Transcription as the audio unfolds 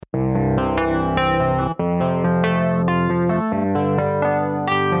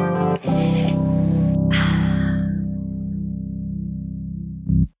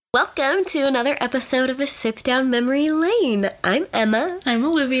Welcome to another episode of A Sip Down Memory Lane. I'm Emma. I'm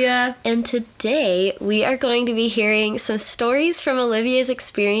Olivia. And today we are going to be hearing some stories from Olivia's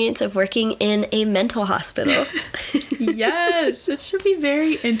experience of working in a mental hospital. Yes, it should be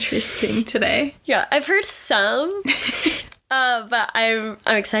very interesting today. Yeah, I've heard some, but I'm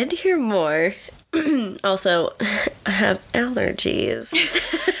excited to hear more. Also, I have allergies.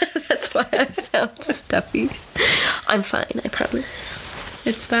 That's why I sound stuffy. I'm fine, I promise.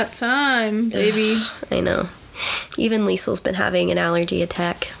 It's that time, baby. I know. Even Liesel's been having an allergy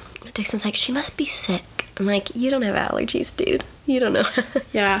attack. Dixon's like, she must be sick. I'm like, you don't have allergies, dude. You don't know.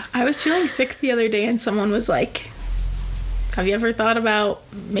 Yeah, I was feeling sick the other day and someone was like, have you ever thought about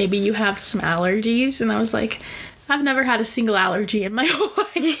maybe you have some allergies? And I was like, I've never had a single allergy in my whole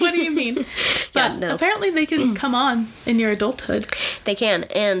life. What do you mean? But no. Apparently they can come on in your adulthood. They can,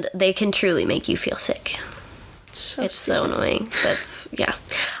 and they can truly make you feel sick. It's so annoying. Yeah.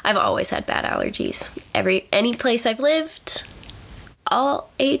 I've always had bad allergies. Any place I've lived,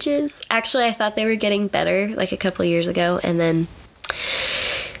 all ages. Actually, I thought they were getting better like a couple years ago, and then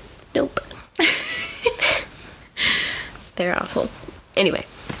nope. They're awful. Anyway.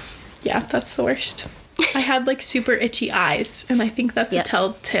 Yeah, that's the worst. I had like super itchy eyes, and I think that's a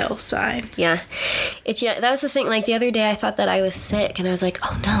telltale sign. Yeah. Itchy. That was the thing. Like the other day I thought that I was sick, and I was like,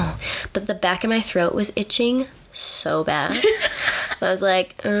 oh no. But the back of my throat was itching so bad. I was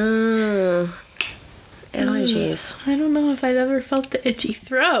like, oh, allergies. I don't know if I've ever felt the itchy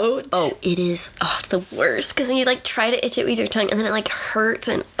throat. Oh, it is the worst. Because then you like try to itch it with your tongue, and then it like hurts,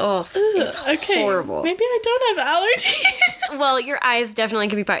 and it's horrible. Maybe I don't have allergies. Well, your eyes definitely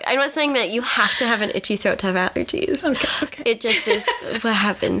could be part. I'm not saying that you have to have an itchy throat to have allergies. Okay. It just is what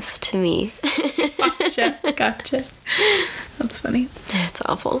happens to me. Gotcha. That's funny. It's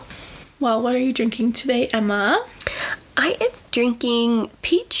awful. Well, what are you drinking today, Emma? I am drinking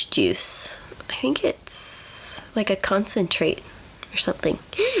peach juice. I think it's like a concentrate or something.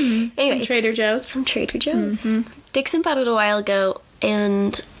 Anyway, From Trader Joe's. From Trader Joe's. Mm-hmm. Dixon bought it a while ago,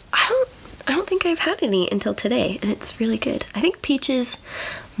 and I don't think I've had any until today, and it's really good. I think peaches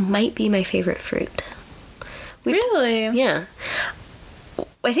might be my favorite fruit. Really? Yeah.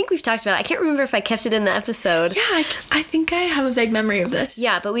 I think we've talked about it. I can't remember if I kept it in the episode. Yeah, I think I have a vague memory of this.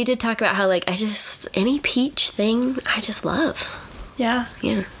 Yeah, but we did talk about how, like, any peach thing, I just love. Yeah.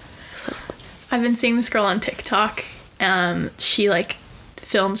 Yeah. So. I've been seeing this girl on TikTok. She, like,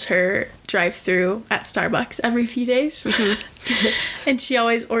 films her drive-thru at Starbucks every few days. Mm-hmm. And she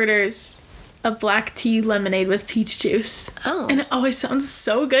always orders a black tea lemonade with peach juice. Oh. And it always sounds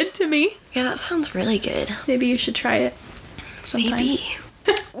so good to me. Yeah, that sounds really good. Maybe you should try it sometime. Maybe.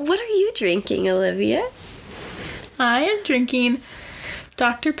 What are you drinking, Olivia? I am drinking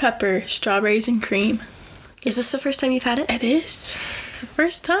Dr. Pepper Strawberries and Cream. Is this the first time you've had it? It is. It's the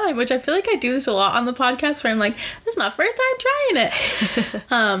first time, which I feel like I do this a lot on the podcast where I'm like, this is my first time trying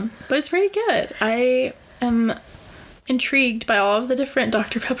it. But it's pretty good. I am intrigued by all of the different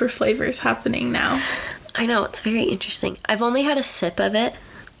Dr. Pepper flavors happening now. I know, it's very interesting. I've only had a sip of it.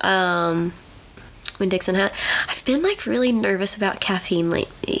 When Dixon had, I've been like really nervous about caffeine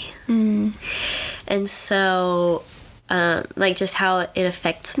lately. And so like just how it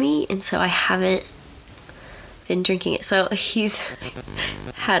affects me, and so I haven't been drinking it. So he's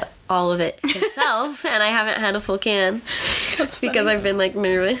had all of it himself and I haven't had a full can. That's because I've been like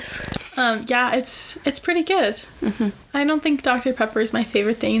nervous. Yeah, it's pretty good. Mm-hmm. I don't think Dr. Pepper is my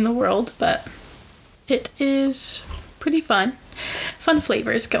favorite thing in the world, but it is pretty fun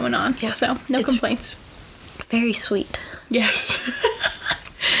flavors going on. Yeah, so no complaints. Very sweet. Yes.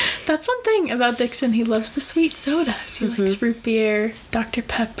 That's one thing about Dixon. He loves the sweet sodas. He likes root beer, Dr.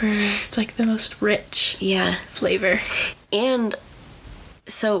 Pepper. It's like the most rich flavor. And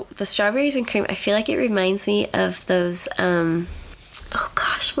so the strawberries and cream, I feel like it reminds me of those, oh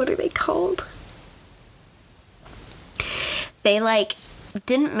gosh, what are they called? They like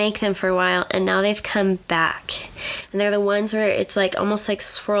didn't make them for a while, and now they've come back, and they're the ones where it's like almost like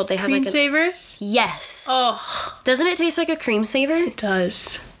swirled. They have cream like savers. Yes. Oh, doesn't it taste like a cream saver? It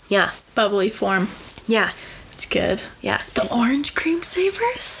does. Yeah. Bubbly form. Yeah. It's good. Yeah. The orange cream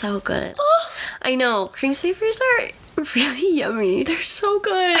savers. So good. Oh. I know. Cream savers are really yummy. They're so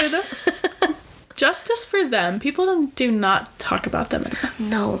good. Justice for them. People do not talk about them enough.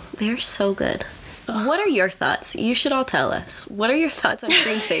 No, they're so good. What are your thoughts? You should all tell us. What are your thoughts on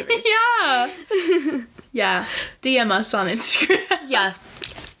cream savers? Yeah. DM us on Instagram. Yeah.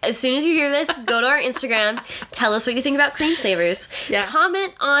 As soon as you hear this, go to our Instagram. Tell us what you think about cream savers. Yeah.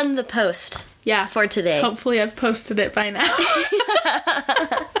 Comment on the post. Yeah. For today. Hopefully I've posted it by now.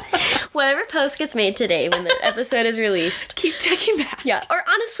 Whatever post gets made today when the episode is released. Keep checking back. Yeah, or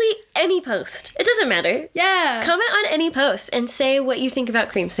honestly, any post. It doesn't matter. Yeah. Comment on any post and say what you think about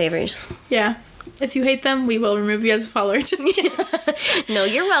cream savers. Yeah. If you hate them, we will remove you as a follower. Just kidding. No,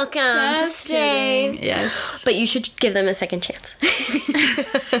 you're welcome to stay. Kidding. Yes. But you should give them a second chance.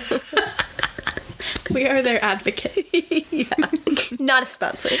 We are their advocates. Yeah. Not a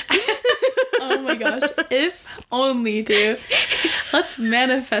sponsor. Oh my gosh. If only, dude. Let's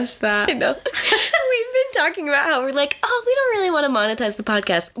manifest that. I know. We've been talking about how we're like, oh, we don't really want to monetize the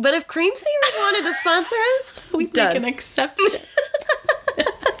podcast. But if Cream Savers wanted to sponsor us, we can accept it.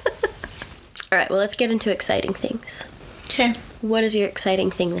 All right, well, let's get into exciting things. Okay. What is your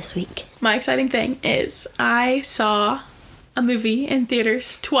exciting thing this week? My exciting thing is I saw a movie in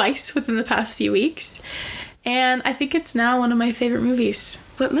theaters twice within the past few weeks. And I think it's now one of my favorite movies.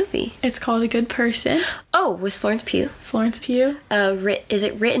 What movie? It's called A Good Person. Oh, with Florence Pugh. Florence Pugh. Is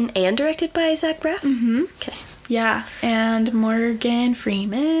it written and directed by Zach Braff? Mm-hmm. Okay. Yeah, and Morgan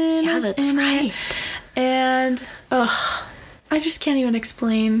Freeman. Yeah, that's right. And, I just can't even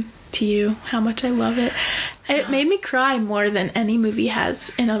explain to you how much I love it. It made me cry more than any movie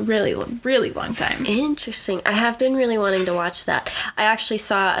has in a really, really long time. Interesting. I have been really wanting to watch that. I actually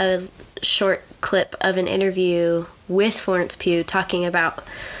saw a short clip of an interview with Florence Pugh talking about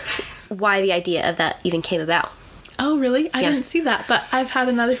why the idea of that even came about. Oh, really? I didn't see that, but I've had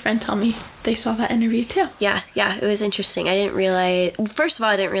another friend tell me they saw that interview too. Yeah, it was interesting. I didn't realize, first of all,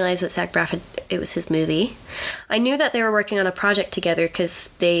 I didn't realize that Zach Braff it was his movie. I knew that they were working on a project together because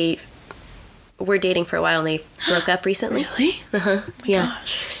they were dating for a while and they broke up recently. Really? Uh-huh. Oh my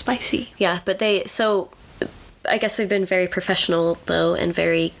gosh, spicy. Yeah, but I guess they've been very professional though and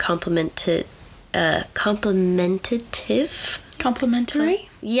very complimentative. Complimentary?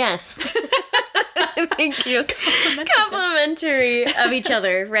 Yes. Thank you. Complimentary of each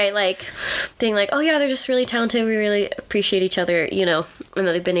other, right? Like being like, oh yeah, they're just really talented. We really appreciate each other, and that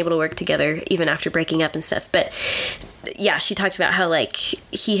they've been able to work together even after breaking up and stuff. But yeah, she talked about how like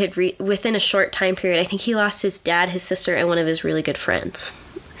he had within a short time period, I think he lost his dad, his sister, and one of his really good friends.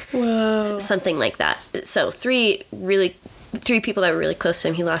 Whoa. Something like that. So three people that were really close to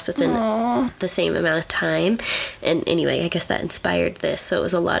him he lost within the same amount of time. And anyway, I guess that inspired this. So it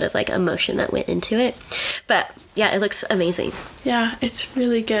was a lot of like emotion that went into it. But yeah, it looks amazing. Yeah, it's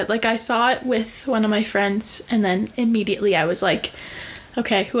really good. Like I saw it with one of my friends and then immediately I was like,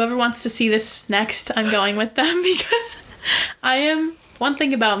 okay, whoever wants to see this next, I'm going with them because one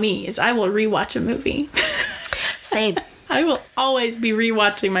thing about me is I will rewatch a movie. Same. I will always be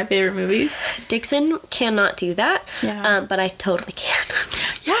rewatching my favorite movies. Dixon cannot do that. Yeah. But I totally can.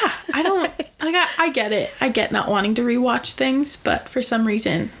 Yeah. I get it. I get not wanting to rewatch things, but for some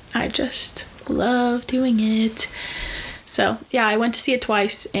reason, I just love doing it. So, yeah, I went to see it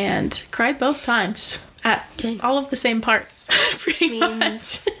twice and cried both times at all of the same parts. Which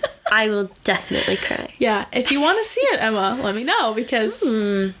means I will definitely cry. Yeah, if you want to see it, Emma, let me know because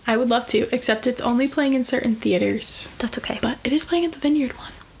I would love to, except it's only playing in certain theaters. That's okay. But it is playing at the Vineyard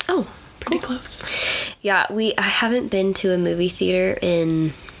one. Oh, pretty close. Yeah, I haven't been to a movie theater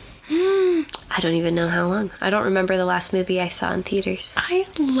in I don't even know how long. I don't remember the last movie I saw in theaters. I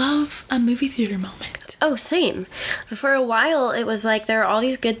love a movie theater moment. Oh, same. For a while, it was like there were all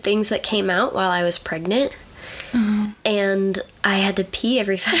these good things that came out while I was pregnant. Mm-hmm. And I had to pee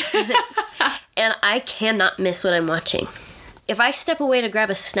every 5 minutes. And I cannot miss what I'm watching. If I step away to grab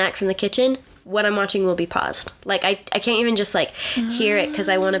a snack from the kitchen, what I'm watching will be paused. Like, I can't even just, like, hear it because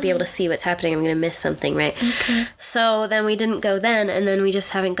I want to be able to see what's happening. I'm going to miss something, right? Okay. So then we didn't go then, and then we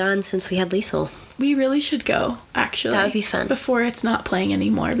just haven't gone since we had Liesel. We really should go, actually. That would be fun. Before it's not playing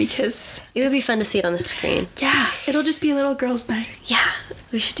anymore because... It would be fun to see it on the screen. Yeah. It'll just be a little girl's night. Yeah.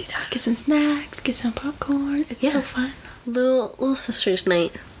 We should do that. Get some snacks, get some popcorn. It's so fun. Little sister's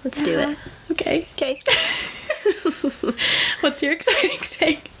night. Let's do it. Okay. Okay. What's your exciting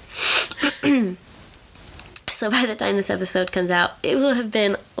thing? So by the time this episode comes out, it will have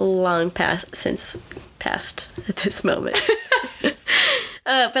been long past this moment.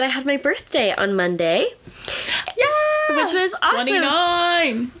 But I had my birthday on Monday. Yeah! Which was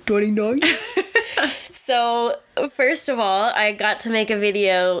awesome. 29. So, first of all, I got to make a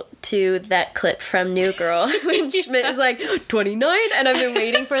video to that clip from New Girl when Schmidt is like, 29? And I've been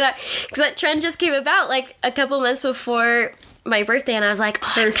waiting for that. Because that trend just came about like a couple months before my birthday, and I was like,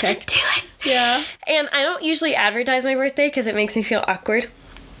 oh, perfect. I'm gonna do it. Yeah. And I don't usually advertise my birthday because it makes me feel awkward.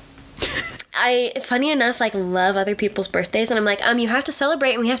 I, funny enough, like, love other people's birthdays, and I'm like, you have to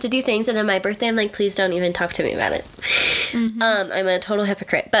celebrate, and we have to do things, and then my birthday, I'm like, please don't even talk to me about it. Mm-hmm. I'm a total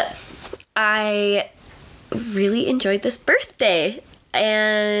hypocrite, but I really enjoyed this birthday.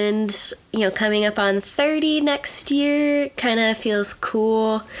 And, coming up on 30 next year kind of feels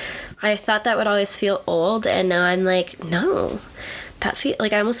cool. I thought that would always feel old, and now I'm like, no. I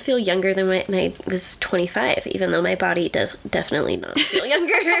almost feel younger than when I was 25, even though my body does definitely not feel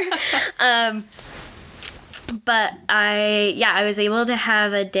younger. But I was able to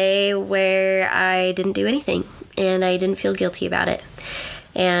have a day where I didn't do anything, and I didn't feel guilty about it.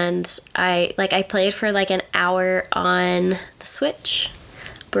 And I played for an hour on the Switch,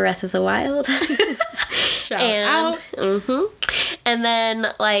 Breath of the Wild. Shout out. And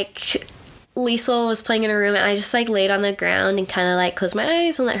then Liesel was playing in her room, and I just laid on the ground and kind of closed my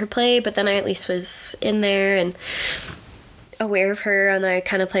eyes and let her play, but then I at least was in there and aware of her, and I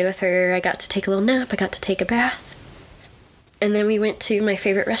kind of play with her. I got to take a little nap, I got to take a bath, and then we went to my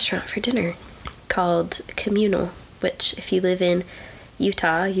favorite restaurant for dinner called Communal, which if you live in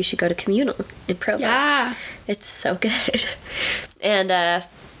Utah, you should go to Communal in Provo. Yeah. It's so good. And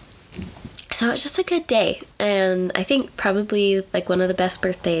so it's just a good day, and I think probably one of the best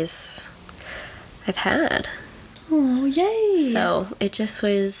birthdays I've had. Oh, yay. So it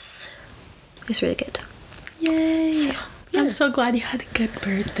was really good. Yay. So, yeah. I'm so glad you had a good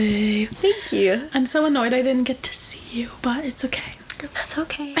birthday. Thank you. I'm so annoyed I didn't get to see you, but it's okay. That's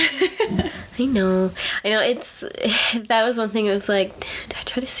okay. I know. That was one thing. I was like, did I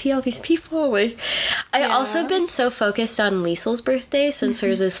try to see all these people? I also been so focused on Liesel's birthday since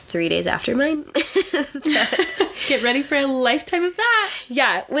hers is 3 days after mine. Get ready for a lifetime of that.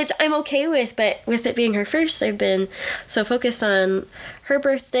 Yeah, which I'm okay with, but with it being her first, I've been so focused on her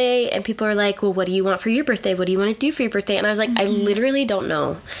birthday, and people are like, well, what do you want for your birthday? What do you want to do for your birthday? And I was like, I literally don't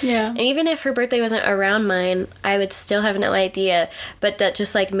know. Yeah. And even if her birthday wasn't around mine, I would still have no idea, but that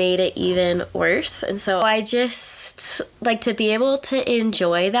just made it even worse. And so I just to be able to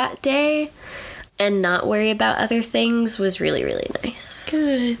enjoy that day and not worry about other things was really, really nice.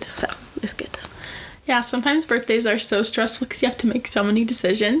 Good. So it was good. Yeah, sometimes birthdays are so stressful because you have to make so many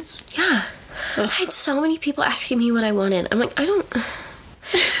decisions. Yeah. Ugh. I had so many people asking me what I wanted. I'm like,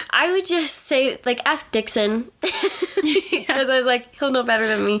 I would just say, ask Dixon. Because I was like, he'll know better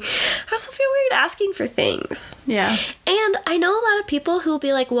than me. I also feel weird asking for things. Yeah. And I know a lot of people who will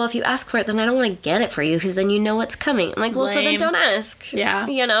be like, well, if you ask for it, then I don't want to get it for you because then you know what's coming. I'm like, well, so then don't ask. Yeah.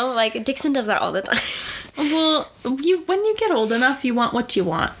 Dixon does that all the time. Well, when you get old enough, you want what you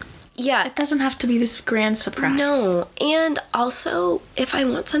want. Yeah. It doesn't have to be this grand surprise. No. And also, if I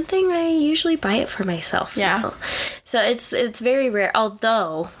want something, I usually buy it for myself. Yeah. So it's very rare.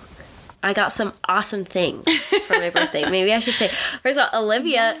 Although, I got some awesome things for my birthday. Maybe I should say, first of all,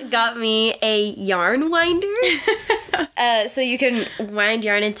 Olivia got me a yarn winder. So you can wind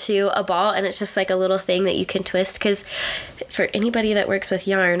yarn into a ball, and it's just a little thing that you can twist. Because for anybody that works with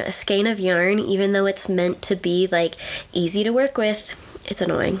yarn, a skein of yarn, even though it's meant to be easy to work with, it's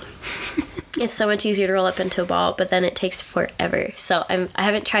annoying. It's so much easier to roll up into a ball, but then it takes forever. So I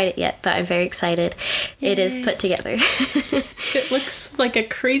haven't tried it yet, but I'm very excited. Yay. It is put together. It looks like a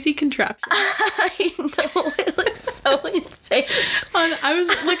crazy contraption. I know. It looks so insane. I was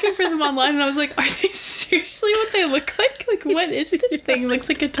looking for them online, and I was like, are they seriously what they look like? What is this thing? It looks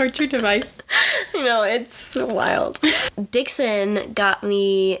like a torture device. No, it's wild. Dixon got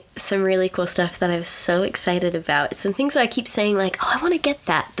me some really cool stuff that I was so excited about. It's some things that I keep saying, oh, I want to get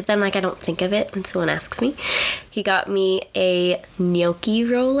that, but then I don't think of it when someone asks me. He got me a gnocchi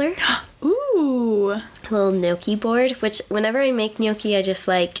roller. Ooh. A little gnocchi board, which whenever I make gnocchi, I just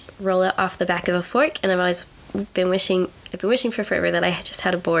roll it off the back of a fork, and I've been wishing for forever that I just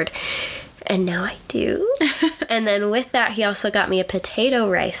had a board. And now I do. And then with that, he also got me a potato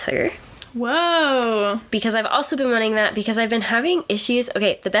ricer. Whoa. Because I've also been wanting that because I've been having issues.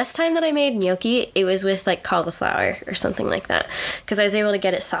 Okay, the best time that I made gnocchi, it was with cauliflower or something like that. Because I was able to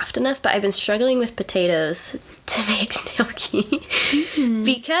get it soft enough, but I've been struggling with potatoes to make gnocchi. Mm-hmm.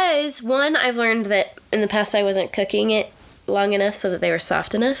 Because, one, I've learned that in the past I wasn't cooking it long enough so that they were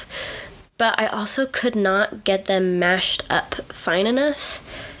soft enough. But I also could not get them mashed up fine enough.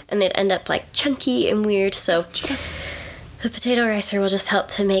 And they'd end up chunky and weird, so the potato ricer will just help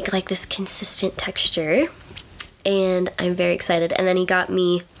to make this consistent texture. And I'm very excited. And then he got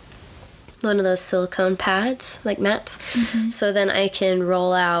me one of those silicone pads, mats. Mm-hmm. So then I can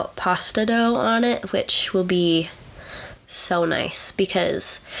roll out pasta dough on it, which will be so nice.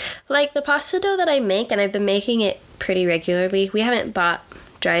 Because, the pasta dough that I make, and I've been making it pretty regularly, we haven't bought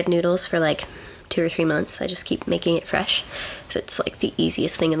dried noodles for 2 or 3 months. I just keep making it fresh. So it's the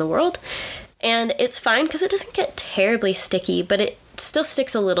easiest thing in the world. And it's fine because it doesn't get terribly sticky, but it still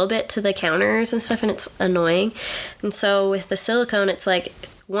sticks a little bit to the counters and stuff, and it's annoying. And so with the silicone, it's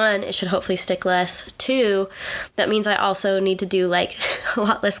one, it should hopefully stick less. Two, that means I also need to do like a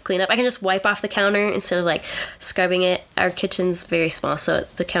lot less cleanup. I can just wipe off the counter instead of like scrubbing it. Our kitchen's very small, so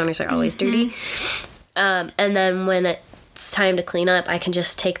the counters are always dirty. And then when it's time to clean up, I can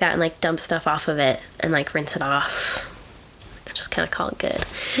just take that and like dump stuff off of it and like rinse it off. I just kind of call it good.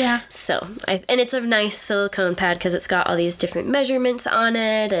 Yeah. So, and it's a nice silicone pad because it's got all these different measurements on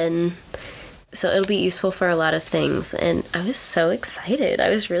it, and so it'll be useful for a lot of things. And I was so excited. I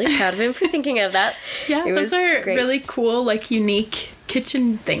was really proud of him for thinking of that. Yeah, those are great. Really cool, like unique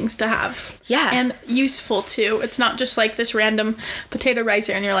kitchen things to have. Yeah. And useful too. It's not just like this random potato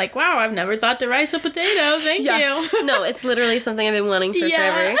ricer and you're like, wow, I've never thought to rice a potato. Thank you. No, it's literally something I've been wanting for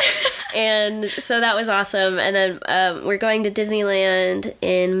forever. And so that was awesome. And then we're going to Disneyland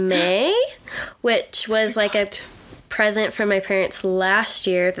in May, which was like a present from my parents last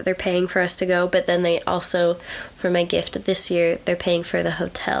year that they're paying for us to go, but then they also, for my gift this year, they're paying for the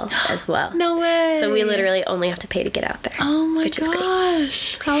hotel as well. No way. So we literally only have to pay to get out there. Oh my which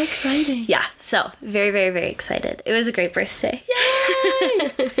gosh. Is great. How exciting. Yeah, so very, very, very excited. It was a great birthday.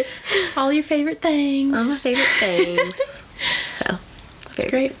 Yay! All your favorite things. All my favorite things. So. That's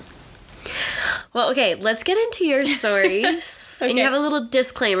great. Well, okay, let's get into your stories. Okay. And you have a little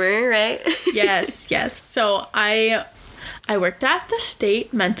disclaimer, right? Yes. So I worked at the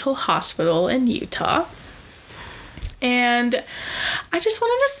state mental hospital in Utah. And I just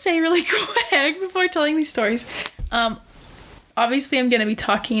wanted to say really quick before telling these stories. Obviously, I'm going to be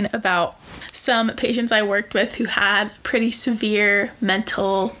talking about some patients I worked with who had pretty severe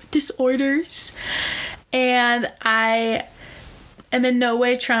mental disorders. And I am in no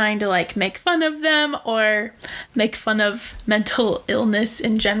way trying to like make fun of them or make fun of mental illness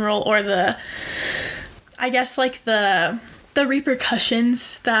in general or the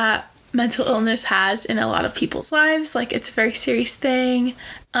repercussions that mental illness has in a lot of people's lives. Like, it's a very serious thing.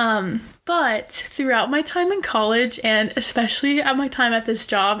 But throughout my time in college and especially at my time at this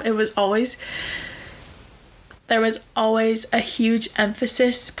job, there was always a huge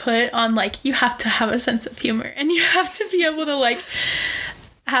emphasis put on, like, you have to have a sense of humor and you have to be able to, like,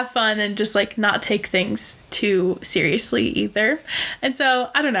 have fun and just, like, not take things too seriously either. And so,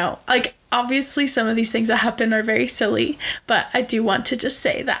 I don't know, like, obviously some of these things that happen are very silly, but I do want to just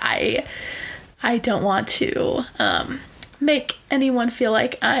say that I don't want to make anyone feel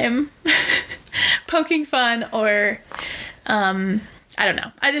like I'm poking fun or, I don't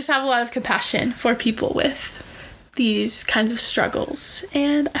know. I just have a lot of compassion for people with these kinds of struggles,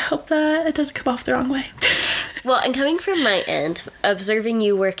 and I hope that it doesn't come off the wrong way. Well, and coming from my end, observing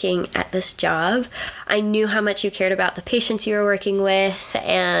you working at this job, I knew how much you cared about the patients you were working with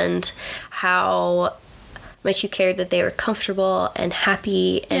and how much you cared that they were comfortable and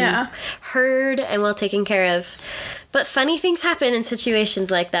happy and heard and well taken care of. But funny things happen in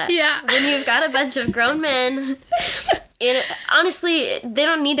situations like that. Yeah. When you've got a bunch of grown men, honestly, they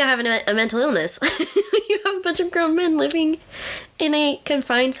don't need to have a mental illness. You have a bunch of grown men living in a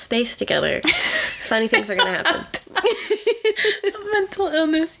confined space together. Funny things are going to happen. Mental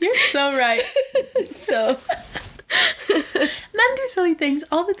illness. You're so right. So... Men do silly things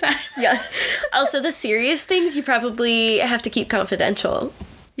all the time. Yeah. Also, the serious things you probably have to keep confidential.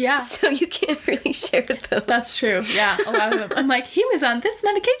 Yeah. So you can't really share them. That's true. Yeah. A lot of them. I'm like, he was on this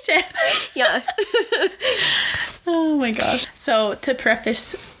medication. Yeah. Oh my gosh. So to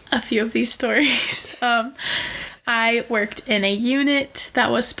preface a few of these stories, I worked in a unit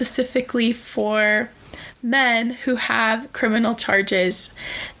that was specifically for men who have criminal charges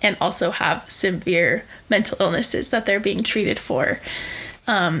and also have severe mental illnesses that they're being treated for.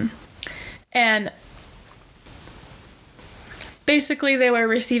 And basically they were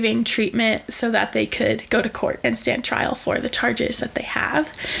receiving treatment so that they could go to court and stand trial for the charges that they have.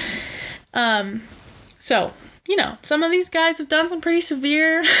 So, you know, some of these guys have done some pretty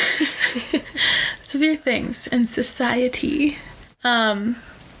severe things in society.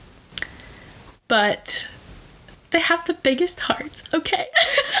 But they have the biggest hearts, okay?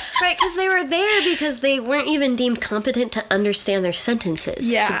 Right, because they were there because they weren't even deemed competent to understand their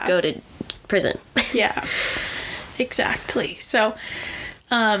sentences to go to prison. Yeah, exactly. So,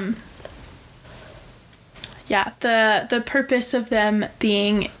 the purpose of them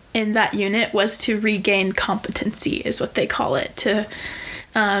being in that unit was to regain competency, is what they call it, to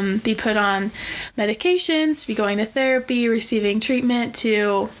be put on medications, to be going to therapy, receiving treatment,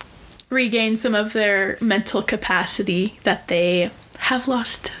 to regain some of their mental capacity that they have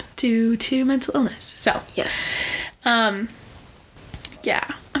lost due to mental illness. So, I'm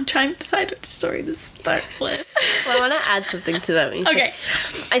trying to decide which story to start with. Well, I want to add something to that. Okay.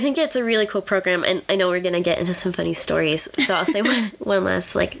 I think it's a really cool program, and I know we're going to get into some funny stories, so I'll say one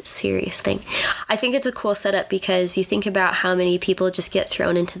last, like, serious thing. I think it's a cool setup because you think about how many people just get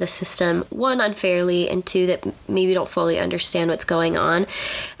thrown into the system, one, unfairly, and two, that maybe don't fully understand what's going on.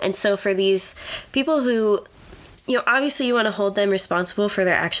 And so for these people who, you know, obviously you want to hold them responsible for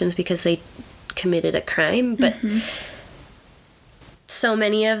their actions because they committed a crime, but so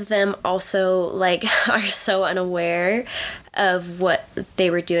many of them also, like, are so unaware of what they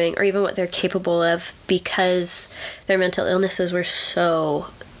were doing or even what they're capable of because their mental illnesses were so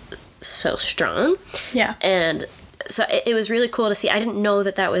strong. Yeah. And so it was really cool to see. I didn't know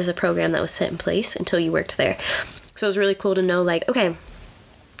that was a program that was set in place until you worked there. So it was really cool to know, like, okay,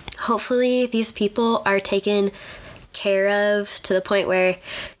 hopefully these people are taken care of to the point where,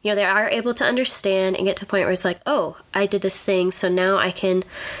 you know, they are able to understand and get to a point where it's like, oh, I did this thing, so now I can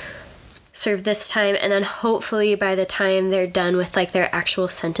serve this time, and then hopefully by the time they're done with, like, their actual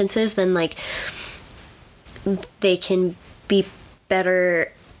sentences, then, like, they can be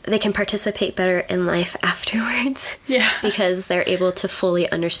better, they can participate better in life afterwards. Yeah. Because they're able to fully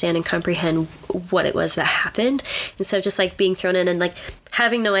understand and comprehend what it was that happened. And so just, like, being thrown in and, like,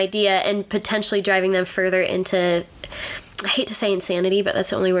 having no idea and potentially driving them further into, I hate to say insanity, but that's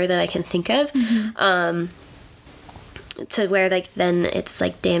the only word that I can think of, to where, like, then it's,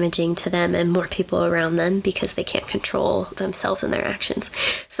 like, damaging to them and more people around them because they can't control themselves and their actions.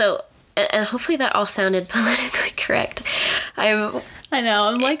 So, and hopefully that all sounded politically correct. I know,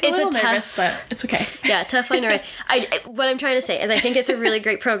 I'm, like, a little nervous, but it's okay. Yeah, tough line to ride. What I'm trying to say is I think it's a really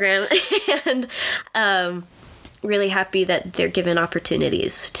great program, and really happy that they're given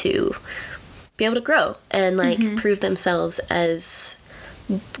opportunities to be able to grow and, like, prove themselves as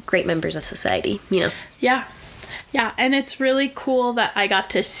great members of society, you know? Yeah. Yeah, and it's really cool that I got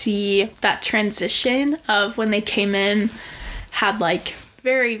to see that transition of when they came in, had, like,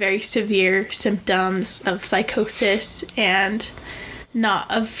 very, very severe symptoms of psychosis and not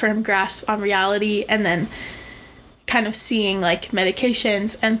a firm grasp on reality, and then kind of seeing, like,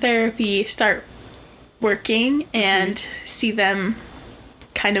 medications and therapy start working and see them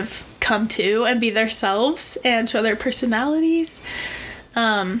kind of come to and be themselves and show their personalities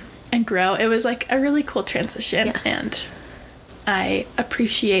and grow. It was, like, a really cool transition, and I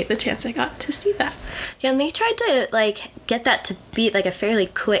appreciate the chance I got to see that. Yeah, and they tried to, like, get that to be, like, a fairly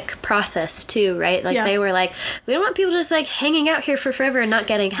quick process, too, right? Like, they were like, we don't want people just, like, hanging out here for forever and not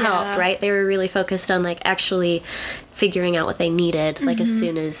getting help, right? They were really focused on, like, actually figuring out what they needed, like, as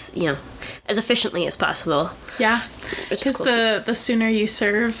soon as, you know, as efficiently as possible. Yeah, because cool the sooner you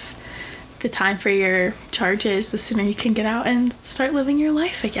serve the time for your charges, the sooner you can get out and start living your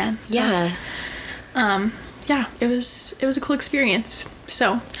life again. So, yeah, it was a cool experience.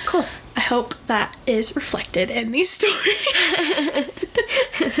 So cool. I hope that is reflected in these stories.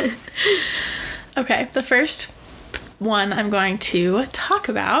 Okay, the first one I'm going to talk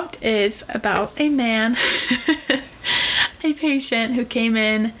about is about a man, a patient who came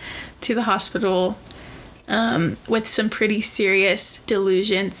in to the hospital with some pretty serious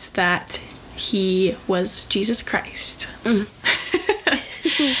delusions that he was Jesus Christ.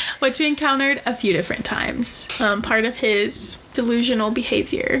 Which we encountered a few different times. Part of his delusional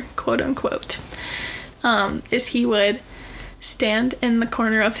behavior, quote unquote, is he would stand in the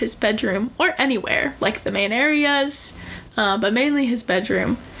corner of his bedroom or anywhere, like the main areas, but mainly his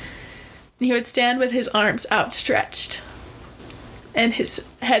bedroom. He would stand with his arms outstretched and his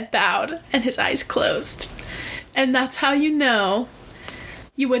head bowed and his eyes closed. And that's how you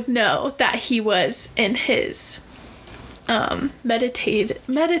would know that he was in his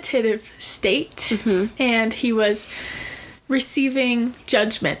meditative state, and he was receiving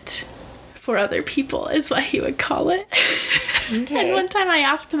judgment for other people, is what he would call it. Okay. And one time I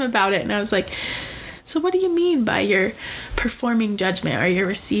asked him about it, and I was like, so what do you mean by you're performing judgment or you're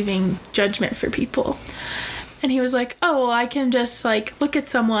receiving judgment for people? And he was like, oh, well, I can just, like, look at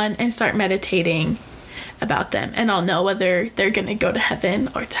someone and start meditating about them, and I'll know whether they're gonna go to heaven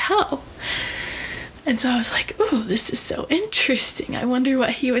or to hell. And so I was like, ooh, this is so interesting. I wonder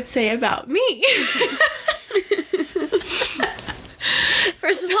what he would say about me.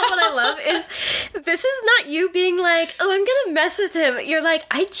 First of all, what I love is this is not you being like, oh, I'm going to mess with him. You're like,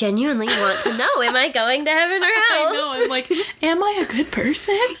 I genuinely want to know, am I going to heaven or hell? I know. I'm like, am I a good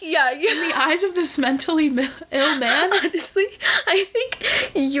person? Yeah. In the eyes of this mentally ill man? Honestly, I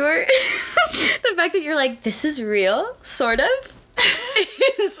think you're... the fact that you're like, this is real, sort of,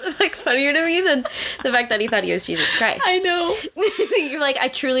 is, like, funnier to me than the fact that he thought he was Jesus Christ. I know. You're like, I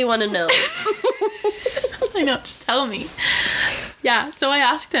truly want to know. I know, just tell me. Yeah, so I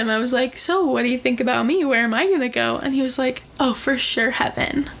asked him, I was like, so what do you think about me? Where am I going to go? And he was like, oh, for sure,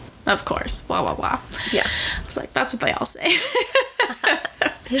 heaven. Of course, blah, blah, blah. Yeah. I was like, that's what they all say.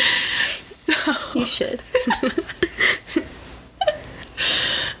 So You should.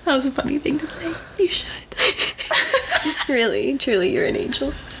 That was a funny thing to say. You should. Really, truly, you're an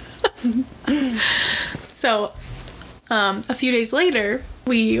angel. So, a few days later,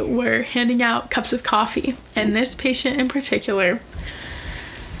 we were handing out cups of coffee, and this patient in particular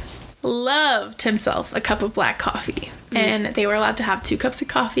loved himself a cup of black coffee, and they were allowed to have 2 cups of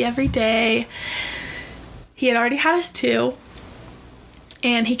coffee every day. He had already had his 2,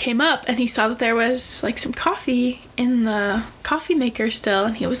 and he came up and he saw that there was like some coffee in the coffee maker still,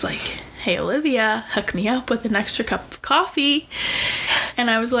 and he was like, hey, Olivia, hook me up with an extra cup of coffee. And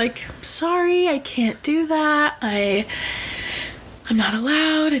I was like, sorry, I can't do that. I'm not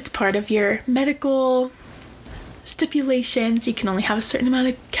allowed. It's part of your medical stipulations. You can only have a certain amount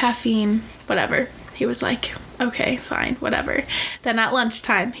of caffeine, whatever. He was like, okay, fine, whatever. Then at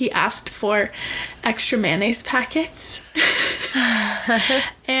lunchtime, he asked for extra mayonnaise packets.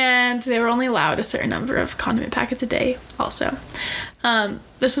 And they were only allowed a certain number of condiment packets a day also.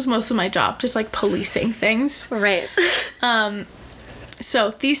 This was most of my job, just like policing things. Right.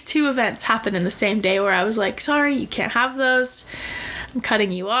 So these 2 events happened in the same day where I was like, sorry, you can't have those. I'm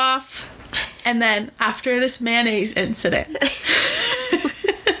cutting you off. And then after this mayonnaise incident,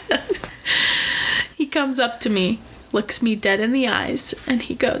 he comes up to me, looks me dead in the eyes, and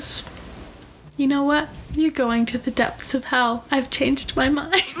he goes, you know what? You're going to the depths of hell. I've changed my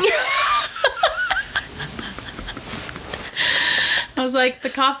mind. I was like, the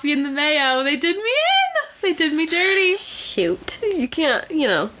coffee and the mayo, they did me in. They did me dirty. Shoot. You can't,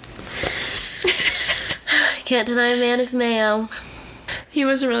 can't deny a man his mayo. He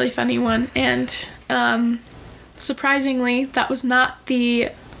was a really funny one, and surprisingly, that was not the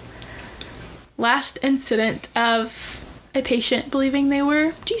last incident of a patient believing they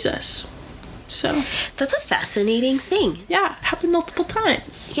were Jesus. So That's a fascinating thing. yeah, it happened multiple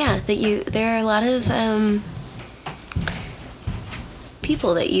times. Yeah, there are a lot of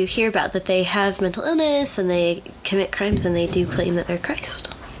people that you hear about that they have mental illness and they commit crimes and they do claim that they're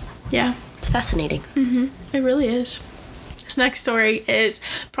Christ. Yeah. It's fascinating. It really is. This next story is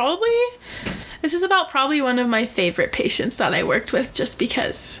probably one of my favorite patients that I worked with, just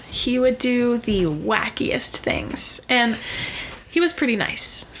because he would do the wackiest things. And he was pretty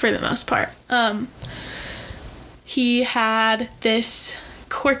nice for the most part. He had this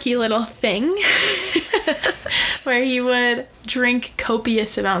quirky little thing where he would drink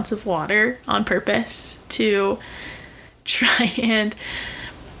copious amounts of water on purpose to try and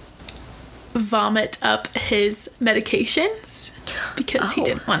vomit up his medications because he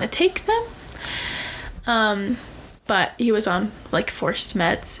didn't want to take them. But he was on like forced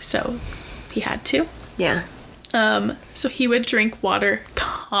meds, so he had to. Yeah. So he would drink water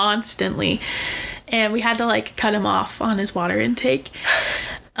constantly, and we had to like cut him off on his water intake.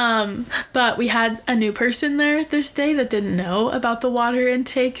 But we had a new person there this day that didn't know about the water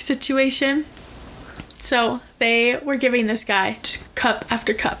intake situation. So they were giving this guy just cup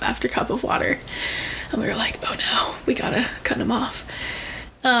after cup after cup of water. And we were like, oh no, we gotta cut him off.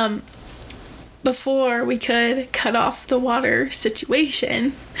 Before we could cut off the water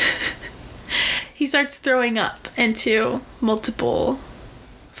situation, he starts throwing up into multiple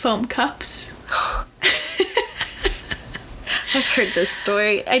foam cups. I've heard this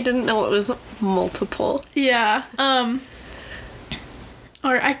story. I didn't know it was multiple. Yeah.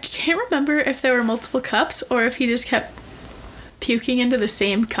 Or I can't remember if there were multiple cups or if he just kept puking into the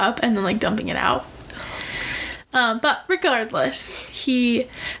same cup and then like dumping it out. But regardless, he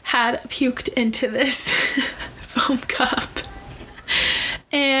had puked into this foam cup.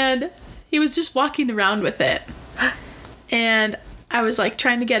 And he was just walking around with it. And I was like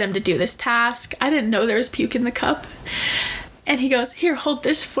trying to get him to do this task. I didn't know there was puke in the cup. And he goes, here, hold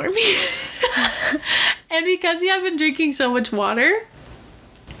this for me. And because he had been drinking so much water,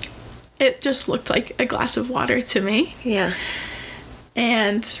 it just looked like a glass of water to me. Yeah.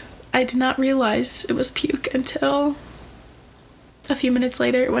 And I did not realize it was puke until a few minutes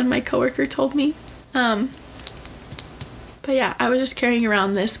later when my coworker told me. But yeah, I was just carrying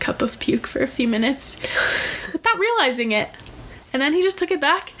around this cup of puke for a few minutes without realizing it. And then he just took it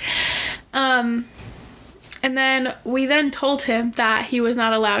back. And then we then told him that he was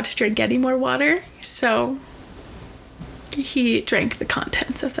not allowed to drink any more water. So he drank the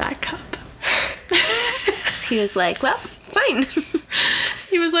contents of that cup. He was like, well, fine.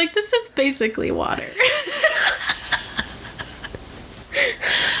 He was like, this is basically water.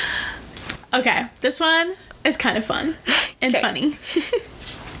 Okay, this one is kind of fun. and funny.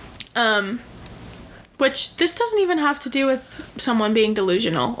 Which this doesn't even have to do with someone being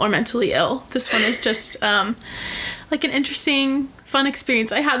delusional or mentally ill. This one is just like an interesting, fun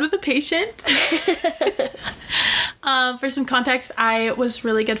experience I had with a patient. For some context, I was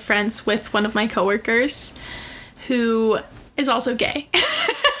really good friends with one of my coworkers who is also gay.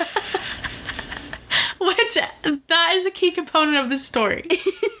 Which, that is a key component of this story.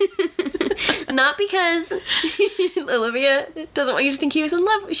 Not because Olivia doesn't want you to think she was in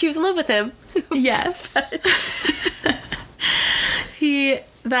love with him. Yes.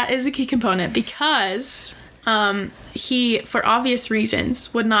 That is a key component because he, for obvious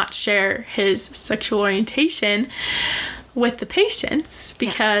reasons, would not share his sexual orientation with the patients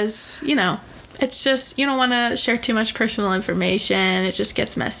because, you know, it's just, you don't want to share too much personal information. It just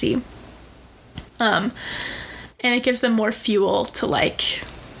gets messy. And it gives them more fuel to, like,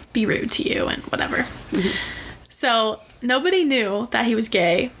 be rude to you and whatever. Mm-hmm. So nobody knew that he was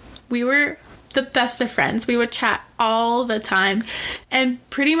gay. We were the best of friends. We would chat all the time. And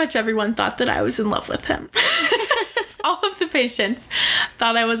pretty much everyone thought that I was in love with him. All of the patients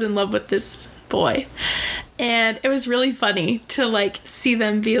thought I was in love with this boy. And it was really funny to, like, see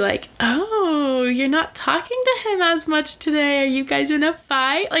them be like, oh, you're not talking to him as much today. Are you guys in a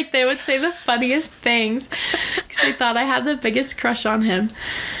fight? Like, they would say the funniest things because they thought I had the biggest crush on him.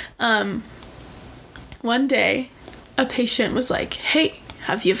 One day, a patient was like, hey,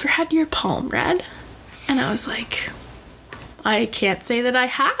 have you ever had your palm read? And I was like, I can't say that I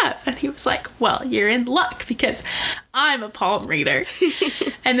have. And he was like, well, you're in luck because I'm a palm reader.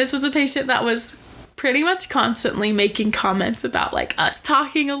 And this was a patient that was pretty much constantly making comments about, like, us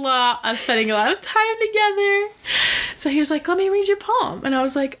talking a lot, us spending a lot of time together. So he was like, let me read your palm. And I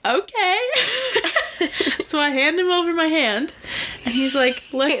was like, okay. So I hand him over my hand and he's like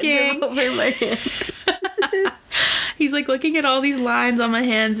looking hand him over my hand. He's like looking at all these lines on my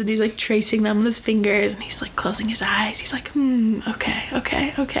hands and he's like tracing them with his fingers and he's like closing his eyes. He's like,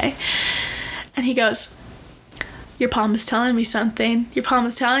 okay. And he goes, your palm is telling me something. Your palm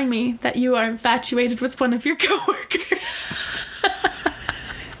is telling me that you are infatuated with one of your coworkers.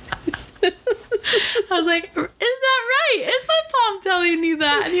 I was like, is that right? Is my palm telling you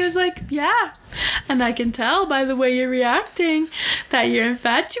that? And he was like, yeah. And I can tell by the way you're reacting that you're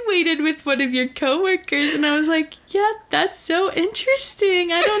infatuated with one of your coworkers. And I was like, yeah, that's so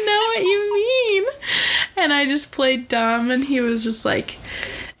interesting. I don't know what you mean. And I just played dumb and he was just like,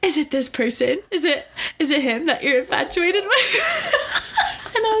 is it this person? Is it him that you're infatuated with?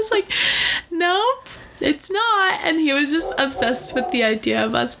 And I was like, nope, it's not. And he was just obsessed with the idea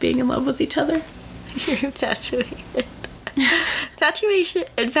of us being in love with each other. You're infatuated.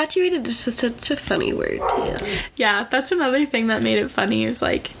 Infatuated is just such a funny word, too. Yeah, that's another thing that made it funny. Is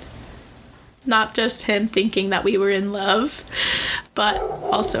like, not just him thinking that we were in love, but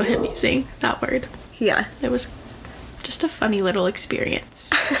also him using that word. Yeah. It was just a funny little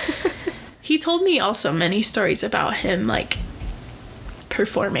experience. He told me also many stories about him, like,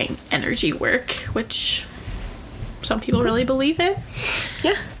 performing energy work, which some people really believe in.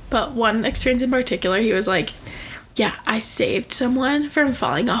 Yeah. But one experience in particular, he was like, yeah, I saved someone from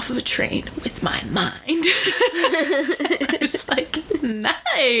falling off of a train with my mind. I was like,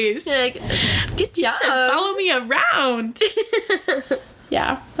 nice. You're like, good job. You should follow me around.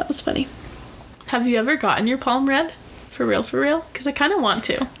 Yeah, that was funny. Have you ever gotten your palm read? For real? Because I kind of want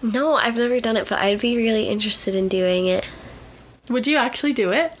to. No, I've never done it, but I'd be really interested in doing it. Would you actually do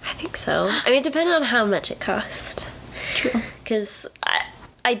it? I think so. I mean, depending on how much it cost. True. Because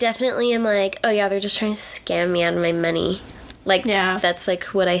I definitely am like, oh yeah, they're just trying to scam me out of my money. Like, yeah. That's like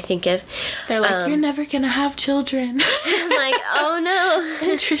what I think of. They're like, you're never gonna have children. I'm like, oh no.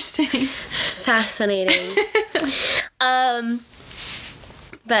 Interesting. Fascinating.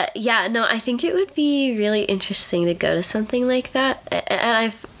 But yeah, no, I think it would be really interesting to go to something like that.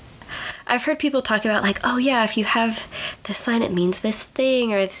 And I've heard people talk about, like, oh yeah, if you have this sign, it means this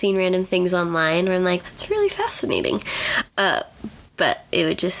thing. Or I've seen random things online where I'm like, that's really fascinating. But it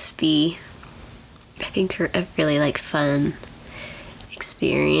would just be, I think, a really, like, fun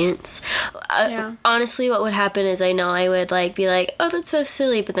experience. Yeah. Honestly, what would happen is I know I would, like, be like, oh, that's so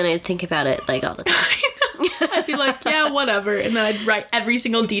silly, but then I'd think about it, like, all the time. I know. I'd be like, yeah, whatever, and then I'd write every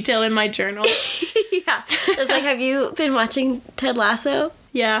single detail in my journal. Yeah. It's like, have you been watching Ted Lasso?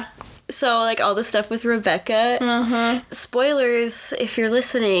 Yeah. So, like, all the stuff with Rebecca. Uh-huh. Spoilers, if you're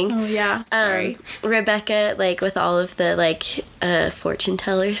listening. Oh, yeah. Sorry. Rebecca, like, with all of the, like, fortune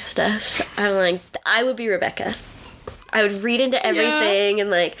teller stuff. I'm like, I would be Rebecca. I would read into everything and,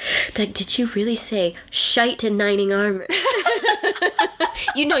 like, be like, did you really say shite and knighting armor?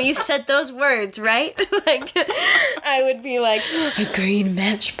 You know, you said those words, right? Like, I would be like, a green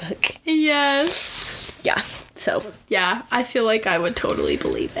matchbook. Yes. Yeah. So. Yeah, I feel like I would totally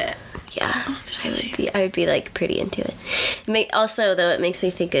believe it. Yeah. Honestly. I would be like pretty into it. Also, though, it makes me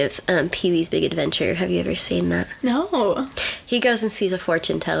think of Pee-wee's Big Adventure. Have you ever seen that? No. He goes and sees a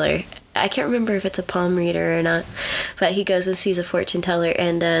fortune teller. I can't remember if it's a palm reader or not, but he goes and sees a fortune teller,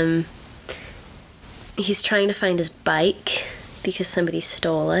 and he's trying to find his bike because somebody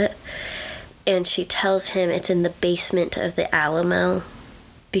stole it, and she tells him it's in the basement of the Alamo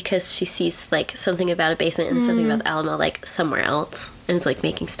because she sees like something about a basement and something about the Alamo like somewhere else, and it's like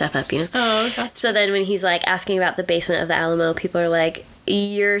making stuff up, you know. Oh, okay. So then when he's like asking about the basement of the Alamo, people are like,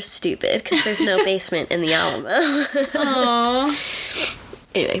 you're stupid because there's no basement in the Alamo. Aww.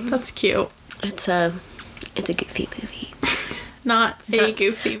 Anyway, That's cute. it's a goofy movie. Not a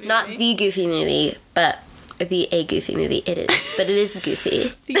goofy movie. Not the goofy movie, but a goofy movie. It is, but it is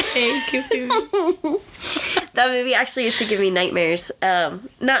goofy. The a goofy movie. That movie actually used to give me nightmares.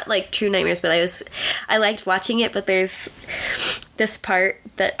 Not like true nightmares, but I liked watching it. But there's this part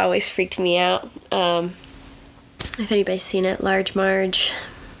that always freaked me out. If anybody's seen it, Large Marge.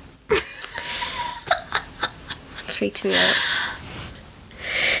 Freaked me out.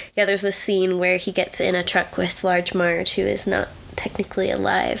 Yeah, there's this scene where he gets in a truck with Large Marge, who is not technically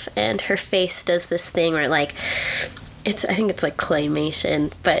alive, and her face does this thing where, like, I think it's like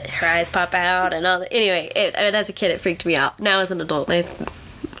claymation, but her eyes pop out and all that. Anyway, as a kid, it freaked me out. Now, as an adult, I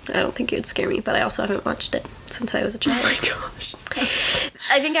don't think it would scare me, but I also haven't watched it since I was a child. Oh my gosh.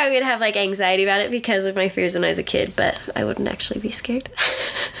 I think I would have, like, anxiety about it because of my fears when I was a kid, but I wouldn't actually be scared.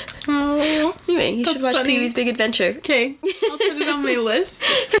 Oh. Anyway, you should watch Pee-wee's Big Adventure. Okay, I'll put it on my list.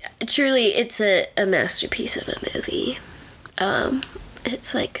 Truly, it's a masterpiece of a movie.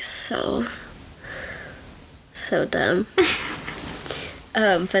 It's like so dumb.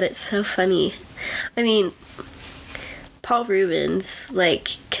 But it's so funny. I mean, Paul Reubens, like,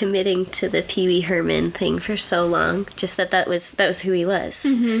 committing to the Pee Wee Herman thing for so long, just that was who he was,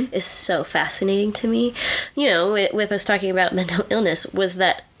 is so fascinating to me. You know, with us talking about mental illness, was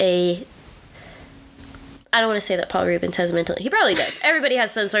that I don't want to say that Paul Reubens has mental... He probably does. Everybody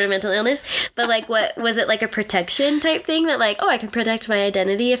has some sort of mental illness. But, like, what... Was it, like, a protection type thing? That, like, I can protect my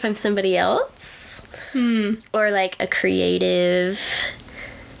identity if I'm somebody else? Or, like, a creative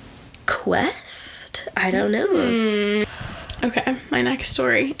quest? I don't know. Okay, my next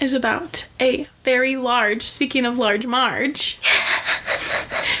story is about a very large... Speaking of Large Marge...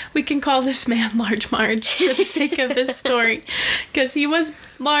 We can call this man Large Marge for the sake of this story. Because he was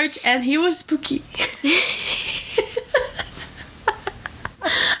large and he was spooky.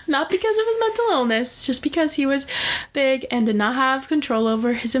 Not because of his mental illness, just because he was big and did not have control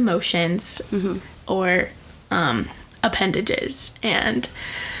over his emotions or appendages, and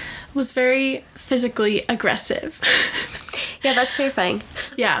was very physically aggressive. Yeah, that's terrifying.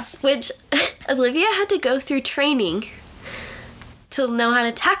 Yeah. Which Olivia had to go through training to know how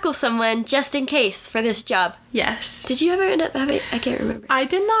to tackle someone just in case for this job. Yes. Did you ever end up having... I can't remember. I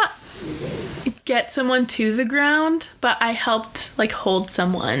did not get someone to the ground, but I helped, like, hold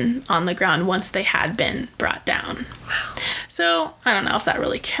someone on the ground once they had been brought down. Wow. So, I don't know if that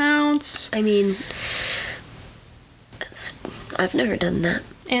really counts. I mean, I've never done that.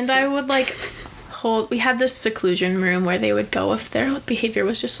 And so. I would, like, we had this seclusion room where they would go if their behavior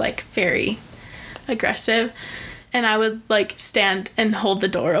was just, like, very aggressive. And I would, like, stand and hold the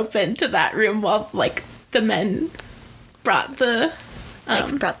door open to that room while, like, the men brought the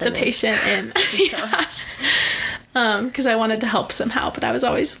patient in. Gosh. Because I wanted to help somehow, but I was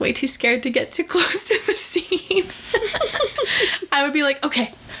always way too scared to get too close to the scene. I would be like,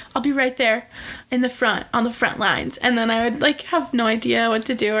 okay, I'll be right there in the front, on the front lines. And then I would, like, have no idea what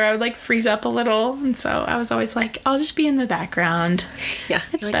to do, or I would, like, freeze up a little. And so I was always like, I'll just be in the background. Yeah.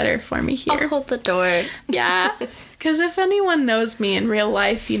 It's like, better for me here. I'll hold the door. Yeah. Because if anyone knows me in real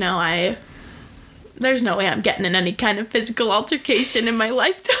life, you know, there's no way I'm getting in any kind of physical altercation in my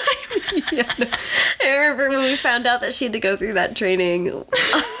lifetime. Yeah, no. I remember when we found out that she had to go through that training,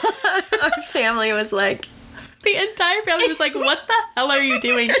 our family was like... The entire family was like, what the hell are you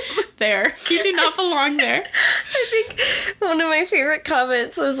doing there? You do not belong there. I think one of my favorite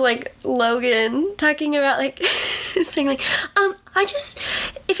comments was, like, Logan talking about, like, saying, like,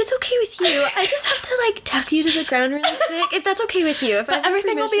 if it's okay with you, I just have to, like, tuck you to the ground really quick, if that's okay with you. But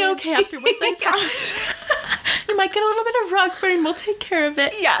everything will be okay afterwards, I promise. You might get a little bit of rug burn, we'll take care of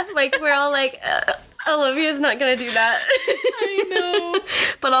it. Yeah, like, we're all like... Olivia's not gonna do that. I know.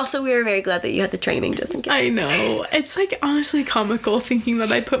 But also, we were very glad that you had the training just in case. I know. It's, like, honestly comical thinking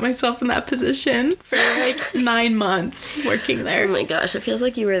that I put myself in that position for, like, 9 months working there. Oh my gosh, it feels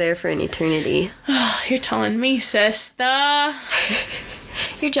like you were there for an eternity. You're telling me, sister.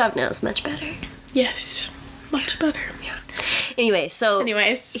 Your job now is much better. Yes. Much better. Yeah. Anyways,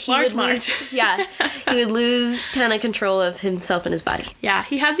 he would lose kind of control of himself and his body. Yeah,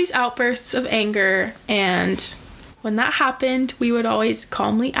 he had these outbursts of anger, and when that happened, we would always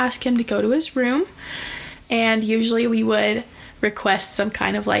calmly ask him to go to his room, and usually we would request some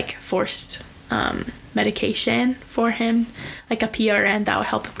kind of, like, forced medication for him, like a PRN that would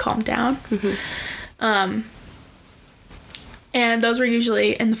help him calm down. Mm-hmm. And those were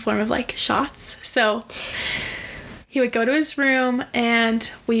usually in the form of, like, shots. So he would go to his room,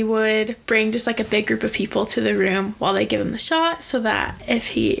 and we would bring just, like, a big group of people to the room while they give him the shot, so that if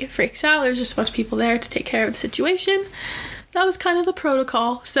he freaks out, there's just a bunch of people there to take care of the situation. That was kind of the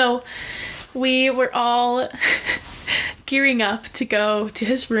protocol. So we were all gearing up to go to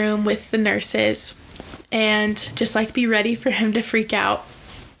his room with the nurses and just, like, be ready for him to freak out.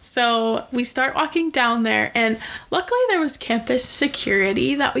 So we start walking down there, and luckily there was campus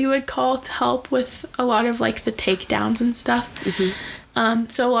security that we would call to help with a lot of, like, the takedowns and stuff. Mm-hmm.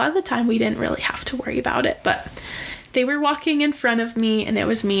 So a lot of the time we didn't really have to worry about it, but they were walking in front of me, and it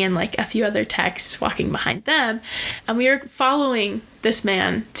was me and, like, a few other techs walking behind them, and we were following this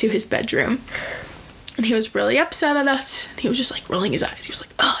man to his bedroom. And he was really upset at us, and he was just, like, rolling his eyes. He was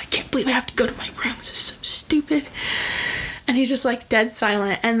like, "Oh, I can't believe I have to go to my room. This is so stupid." And he's just, like, dead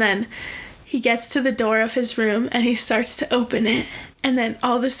silent. And then he gets to the door of his room, and he starts to open it. And then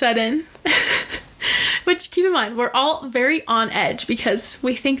all of a sudden, which, keep in mind, we're all very on edge because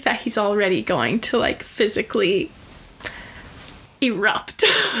we think that he's already going to, like, physically erupt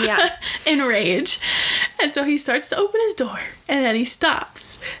in rage. And so he starts to open his door, and then he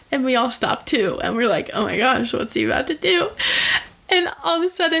stops. And we all stop, too. And we're like, oh, my gosh, what's he about to do? And all of a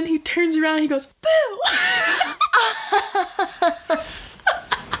sudden, he turns around and he goes, "Boo!"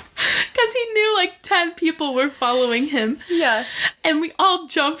 Because he knew, like, 10 people were following him. Yeah. And we all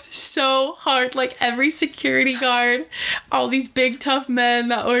jumped so hard. Like, every security guard, all these big, tough men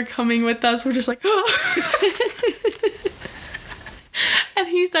that were coming with us were just like, oh. And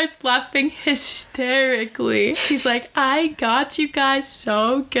he starts laughing hysterically. He's like, "I got you guys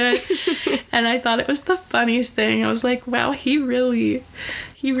so good." And I thought it was the funniest thing. I was like, wow, he really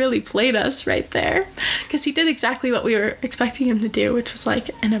played us right there. Because he did exactly what we were expecting him to do, which was,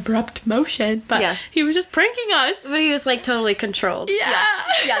 like, an abrupt motion. But he was just pranking us. But he was, like, totally controlled. Yeah,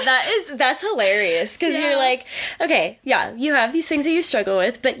 that's hilarious. Because you're like, okay, you have these things that you struggle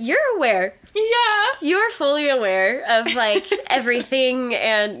with, but you're aware. Yeah. You're fully aware of, like, everything,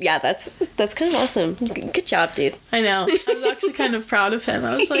 and that's kind of awesome. Good job, dude. I know. I was actually kind of proud of him.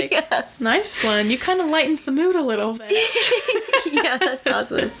 I was like, nice one. You kind of lightened the mood a little bit. Yeah, that's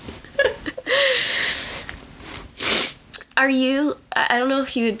awesome. I don't know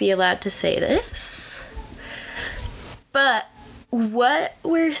if you would be allowed to say this, but what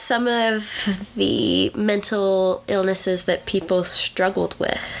were some of the mental illnesses that people struggled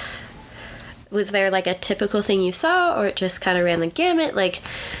with? Was there, like, a typical thing you saw, or it just kind of ran the gamut? Like,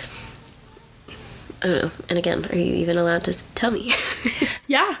 I don't know. And again, are you even allowed to tell me?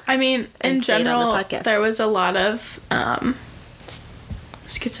 Yeah, I mean, in general, there was a lot of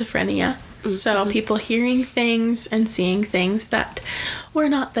schizophrenia. Mm-hmm. So people hearing things and seeing things that were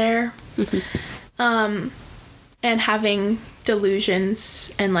not there. Mm-hmm. And having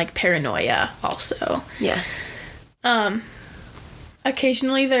delusions and, like, paranoia also. Yeah.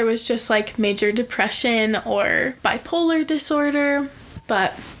 Occasionally there was just, like, major depression or bipolar disorder,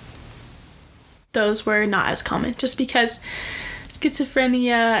 but those were not as common, just because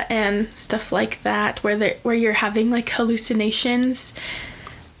schizophrenia and stuff like that, where you're having, like, hallucinations,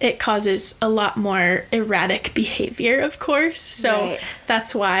 it causes a lot more erratic behavior, of course. So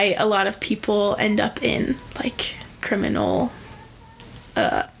that's why a lot of people end up in, like, criminal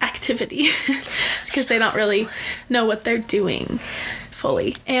activity. It's because they don't really know what they're doing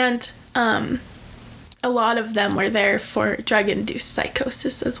fully. And a lot of them were there for drug-induced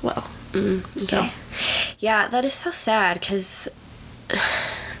psychosis as well. Okay. So yeah, that is so sad, because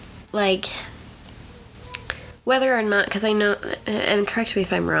like, whether or not, because I know, and correct me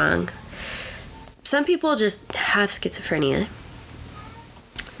if I'm wrong, some people just have schizophrenia,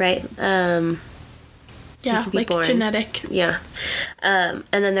 right? Yeah, like born. Genetic. Yeah. And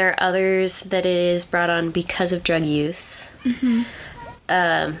then there are others that it is brought on because of drug use. Mm-hmm.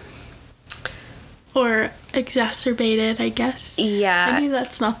 or exacerbated, I guess. Yeah. Maybe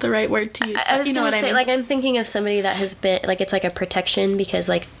that's not the right word to use. I was going to say, I mean? like, I'm thinking of somebody that has been, like, it's like a protection because,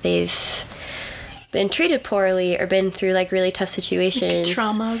 like, they've been treated poorly or been through, like, really tough situations. Like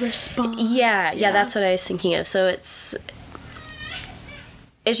trauma response. Yeah, that's what I was thinking of. So it's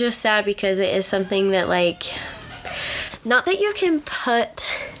just sad because it is something that, like, not that you can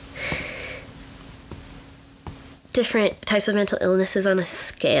put different types of mental illnesses on a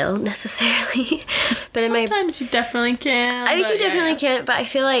scale necessarily, but sometimes you definitely can. I think you definitely can, but I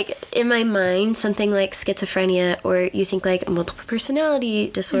feel like in my mind something like schizophrenia, or you think like multiple personality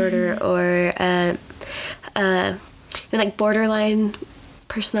disorder, or like borderline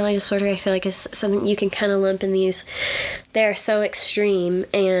personality disorder, I feel like is something you can kind of lump in these. They're so extreme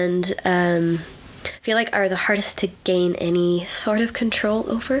and I feel like are the hardest to gain any sort of control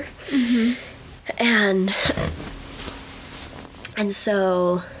over. And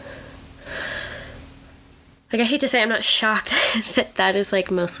so, like, I hate to say I'm not shocked that is, like,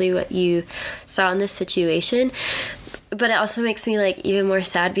 mostly what you saw in this situation, but it also makes me, like, even more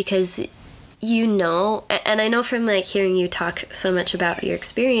sad because, you know, and I know from, like, hearing you talk so much about your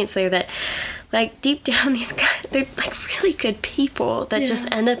experience there that, like, deep down these guys, they're, like, really good people that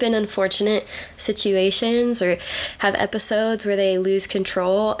just end up in unfortunate situations or have episodes where they lose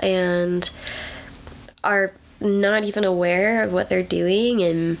control and are not even aware of what they're doing,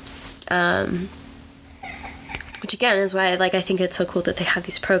 and which again is why, like, I think it's so cool that they have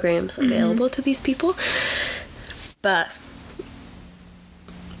these programs available to these people. But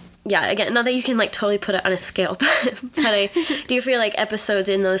yeah, again, not that you can, like, totally put it on a scale, but I do feel like episodes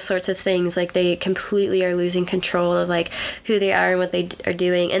in those sorts of things, like, they completely are losing control of, like, who they are and what they are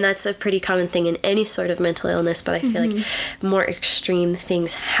doing, and that's a pretty common thing in any sort of mental illness, but I feel like more extreme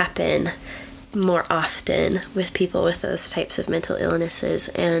things happen more often with people with those types of mental illnesses.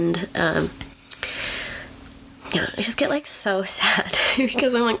 And yeah, I just get, like, so sad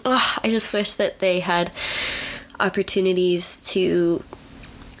because I'm like, oh, I just wish that they had opportunities to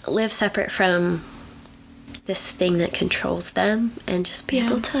live separate from this thing that controls them and just be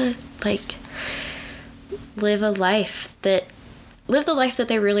able to, like, live the life that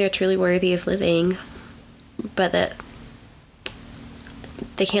they really are truly worthy of living, but that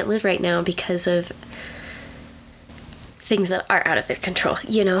they can't live right now because of things that are out of their control,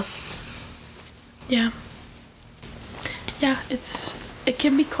 you know? Yeah. Yeah, it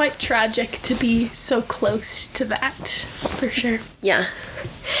can be quite tragic to be so close to that, for sure. Yeah.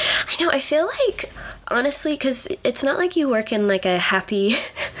 I know, I feel like, honestly, because it's not like you work in, like, a happy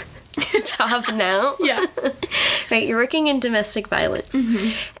job now. Yeah. Right, you're working in domestic violence.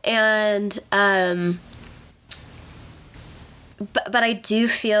 And, But I do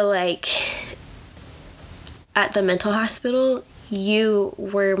feel like at the mental hospital, you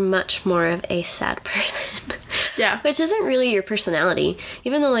were much more of a sad person. Yeah. Which isn't really your personality.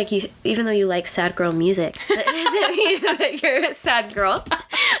 Even though you like sad girl music, that doesn't mean that you're a sad girl.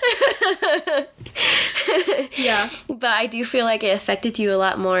 Yeah. But I do feel like it affected you a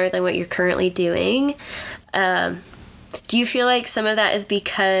lot more than what you're currently doing. Do you feel like some of that is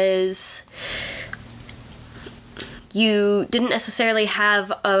because you didn't necessarily have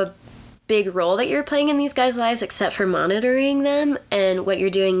a big role that you're playing in these guys' lives except for monitoring them, and what you're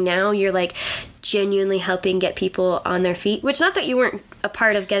doing now, you're, like, genuinely helping get people on their feet, which, not that you weren't a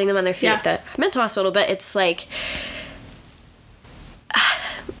part of getting them on their feet at the mental hospital, but it's like,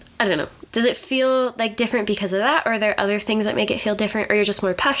 I don't know. Does it feel, like, different because of that, or are there other things that make it feel different, or you're just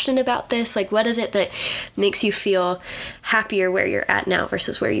more passionate about this? Like, what is it that makes you feel happier where you're at now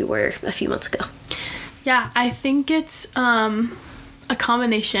versus where you were a few months ago? Yeah, I think it's a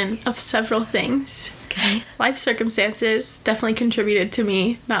combination of several things. Okay. Life circumstances definitely contributed to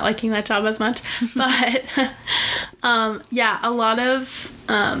me not liking that job as much, but yeah, a lot of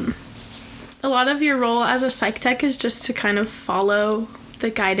your role as a psych tech is just to kind of follow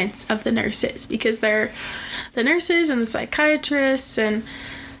the guidance of the nurses, because they're the nurses and the psychiatrists, and,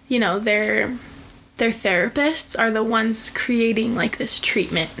 you know, their therapists are the ones creating, like, this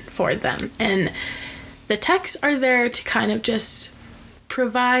treatment for them, and the techs are there to kind of just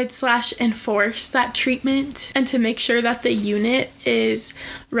provide / enforce that treatment and to make sure that the unit is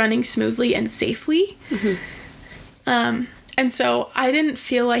running smoothly and safely. And so I didn't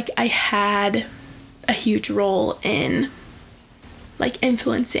feel like I had a huge role in, like,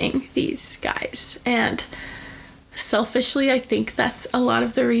 influencing these guys. And selfishly, I think that's a lot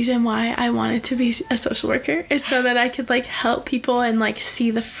of the reason why I wanted to be a social worker, is so that I could, like, help people and, like, see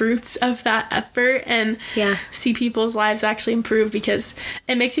the fruits of that effort and see people's lives actually improve, because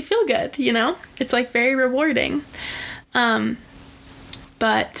it makes you feel good, you know? It's, like, very rewarding. But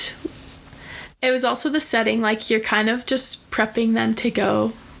it was also the setting, like, you're kind of just prepping them to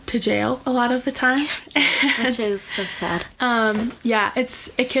go to jail a lot of the time. Which is so sad. Yeah,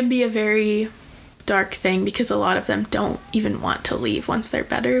 it can be a very dark thing because a lot of them don't even want to leave once they're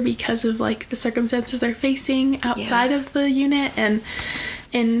better because of, like, the circumstances they're facing outside of the unit and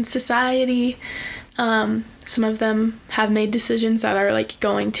in society. Some of them have made decisions that are, like,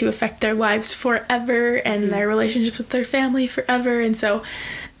 going to affect their lives forever and their relationships with their family forever. And so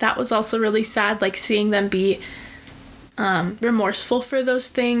that was also really sad, like, seeing them be remorseful for those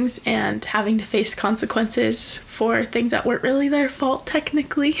things and having to face consequences for things that weren't really their fault,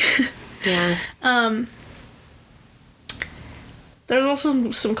 technically. Yeah. There's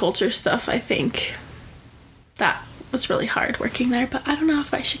also some culture stuff, I think, that was really hard working there, but I don't know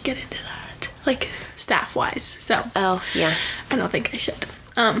if I should get into that, like, staff-wise, so. Oh, yeah. I don't think I should.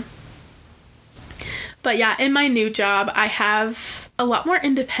 But yeah, in my new job, I have a lot more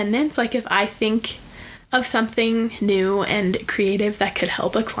independence. Like, if I think of something new and creative that could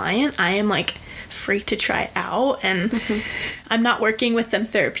help a client, I am, like, free to try it out, and I'm not working with them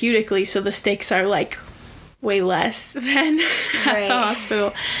therapeutically, so the stakes are, like, way less than at the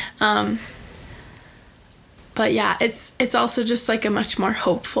hospital. But yeah, it's also just, like, a much more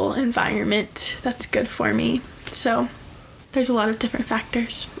hopeful environment that's good for me. So there's a lot of different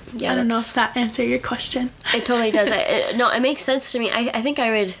factors. Yeah, I don't know if that answered your question. It totally does. No, it makes sense to me. I think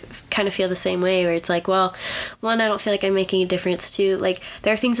I would kind of feel the same way, where it's like, well, one, I don't feel like I'm making a difference. Two, like,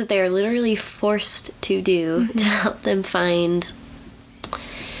 there are things that they are literally forced to do to help them find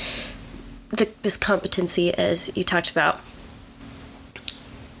this competency, as you talked about.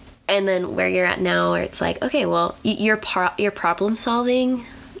 And then where you're at now, where it's like, okay, well, you're problem solving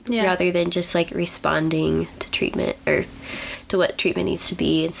rather than just, like, responding to treatment or to what treatment needs to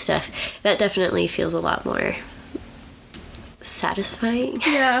be and stuff. That definitely feels a lot more satisfying.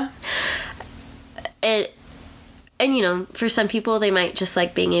 Yeah. And you know, for some people, they might just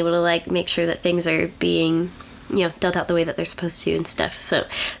like being able to, like, make sure that things are being, you know, dealt out the way that they're supposed to and stuff. So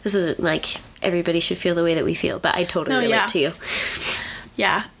this isn't like everybody should feel the way that we feel, but I totally relate to you.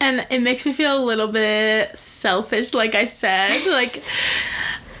 Yeah, and it makes me feel a little bit selfish, like I said. Like,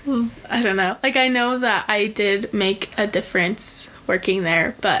 I don't know. Like, I know that I did make a difference working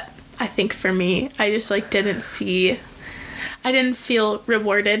there, but I think for me, I just, like, didn't feel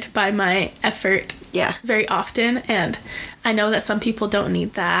rewarded by my effort very often, and I know that some people don't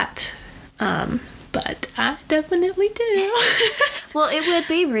need that, but I definitely do. Well, it would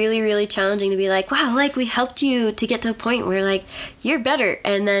be really, really challenging to be like, wow, like, we helped you to get to a point where, like, you're better,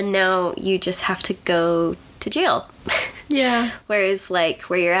 and then now you just have to go to jail. Yeah. Whereas, like,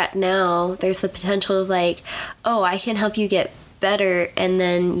 where you're at now, there's the potential of, like, oh, I can help you get better, and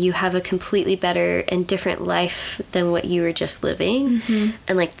then you have a completely better and different life than what you were just living.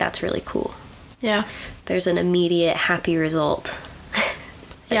 And, like, that's really cool. Yeah. There's an immediate happy result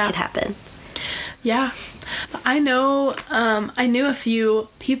that could happen. Yeah. I know, I knew a few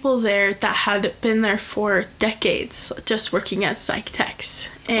people there that had been there for decades just working as psych techs.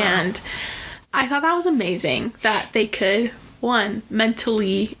 And I thought that was amazing that they could, one,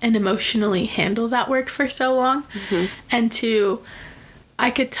 mentally and emotionally handle that work for so long. And two,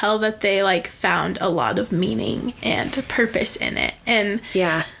 I could tell that they, like, found a lot of meaning and purpose in it. And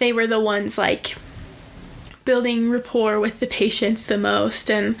they were the ones, like, building rapport with the patients the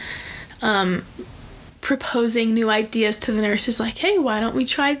most, and proposing new ideas to the nurses, like, hey, why don't we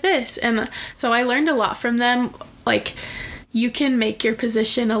try this? And so I learned a lot from them. Like, you can make your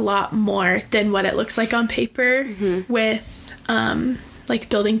position a lot more than what it looks like on paper with, like,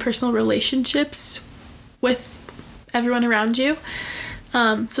 building personal relationships with everyone around you.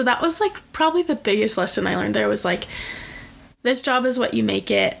 So that was, like, probably the biggest lesson I learned there, was, like, this job is what you make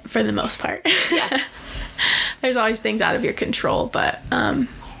it for the most part. Yeah. There's always things out of your control, but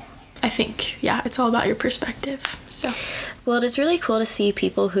I think, it's all about your perspective. So, well, it's really cool to see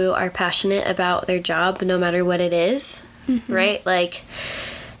people who are passionate about their job, no matter what it is, right? Like,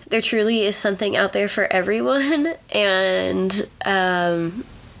 there truly is something out there for everyone, and then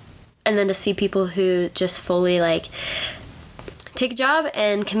to see people who just fully, like, take a job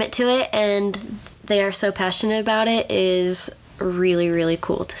and commit to it, and they are so passionate about it, is really, really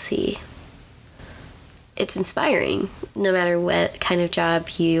cool to see. It's inspiring, no matter what kind of job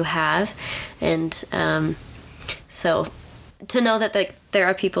you have. And so to know that, like, there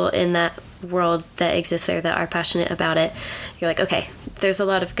are people in that world that exist there that are passionate about it, you're like, okay, there's a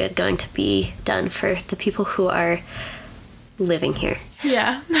lot of good going to be done for the people who are living here.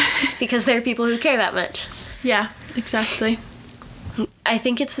 Yeah. Because there are people who care that much. Yeah, exactly. I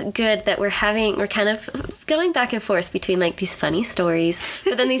think it's good that we're kind of going back and forth between like these funny stories,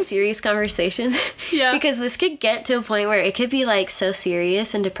 but then these serious conversations. Yeah. Because this could get to a point where it could be like so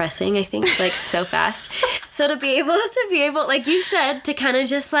serious and depressing, I think, like so fast. So to be able, like you said, to kind of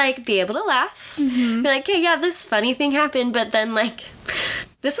just like be able to laugh. Be like, hey, yeah, this funny thing happened, but then like,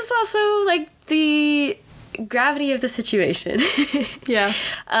 this is also like the gravity of the situation. Yeah.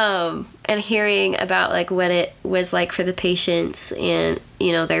 And hearing about like what it was like for the patients and,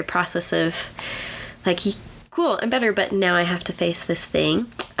 you know, their process of like, cool, I'm better, but now I have to face this thing.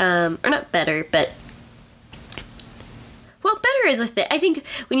 Or not better, but well, better is a thing. I think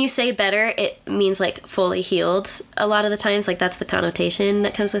when you say better, it means like fully healed a lot of the times. Like that's the connotation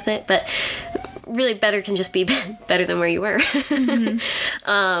that comes with it. But really better can just be better than where you were.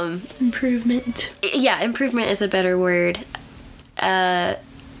 Improvement. Yeah, improvement is a better word. So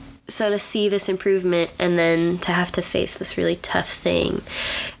to see this improvement and then to have to face this really tough thing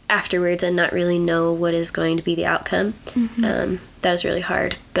afterwards and not really know what is going to be the outcome, that was really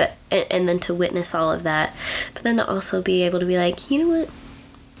hard. But and then to witness all of that, but then to also be able to be like, you know what?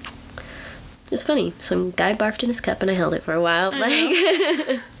 It's funny. Some guy barfed in his cup and I held it for a while. Like,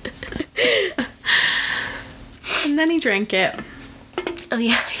 and then he drank it. oh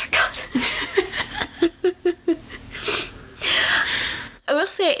yeah, I forgot. I will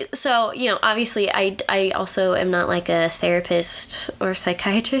say, so, you know, obviously I also am not like a therapist or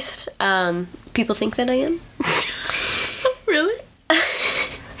psychiatrist. People think that I am. Really?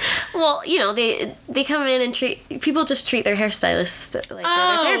 Well, you know, they come in and people just treat their hairstylist like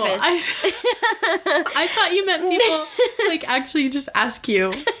they're their therapist. I thought you meant people like actually just ask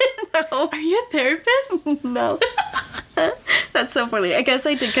you. No. Are you a therapist? No. That's so funny. I guess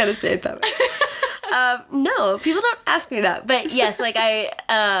I did kind of say it that way. No, people don't ask me that. But yes, like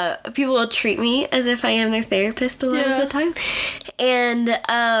people will treat me as if I am their therapist a lot of the time. And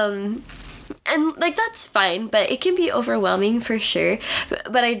like that's fine, but it can be overwhelming for sure.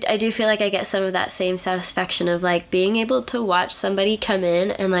 But I do feel like I get some of that same satisfaction of like being able to watch somebody come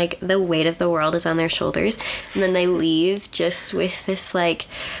in and like the weight of the world is on their shoulders, and then they leave just with this like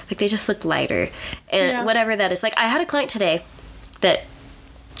they just look lighter and whatever that is. Like I had a client today that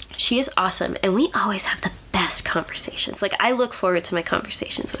she is awesome, and we always have the best conversations. Like I look forward to my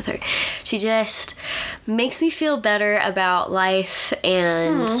conversations with her. She just makes me feel better about life,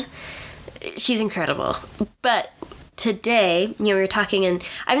 and she's incredible. But today, you know, we were talking, and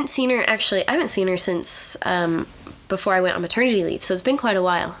I haven't seen her since before I went on maternity leave, so it's been quite a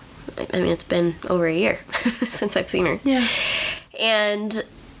while. I mean, it's been over a year since I've seen her. Yeah. And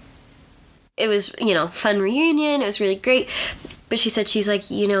it was, you know, fun reunion. It was really great. But she said, she's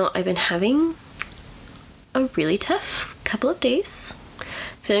like, you know, I've been having a really tough couple of days.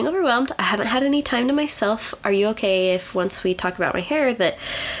 Feeling overwhelmed. I haven't had any time to myself. Are you okay if once we talk about my hair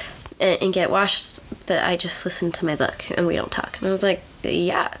and get washed, that I just listen to my book and we don't talk? And I was like,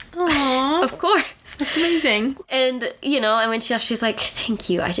 yeah. Aww. Of course. That's amazing. And, you know, and when she left, she's like, thank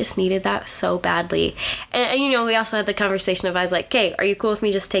you. I just needed that so badly. And, you know, we also had the conversation of, I was like, okay, are you cool with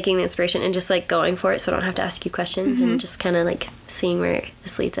me just taking the inspiration and just, like, going for it so I don't have to ask you questions and just kind of, like, seeing where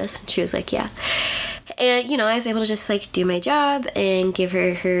this leads us? And she was like, yeah. And, you know, I was able to just, like, do my job and give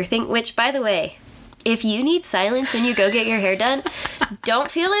her her thing, which, by the way, if you need silence when you go get your hair done,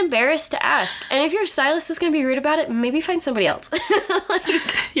 don't feel embarrassed to ask. And if your stylist is going to be rude about it, maybe find somebody else.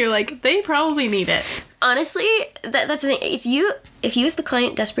 You're like, they probably need it. Honestly, that's the thing. If you as the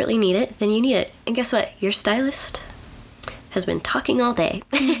client desperately need it, then you need it. And guess what? Your stylist has been talking all day,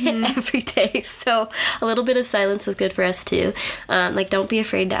 every day. So a little bit of silence is good for us too. Like, don't be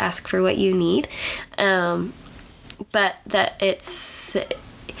afraid to ask for what you need. But that it's...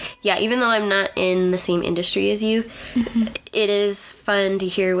 Yeah, even though I'm not in the same industry as you, it is fun to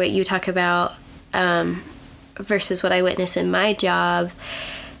hear what you talk about versus what I witness in my job,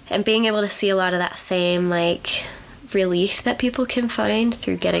 and being able to see a lot of that same, like, relief that people can find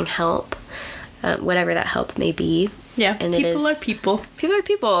through getting help, whatever that help may be. Yeah, and people are people. People are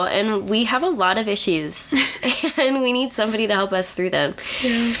people, and we have a lot of issues, and we need somebody to help us through them.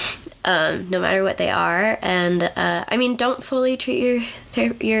 Yeah. No matter what they are. And I mean, don't fully treat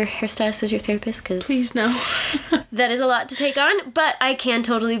your hairstylist as your therapist, because please no. That is a lot to take on, but I can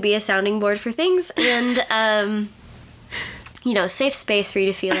totally be a sounding board for things, and you know, safe space for you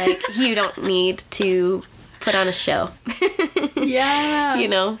to feel like you don't need to put on a show. Yeah. You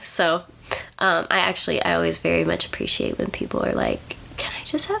know, so I always very much appreciate when people are like, can I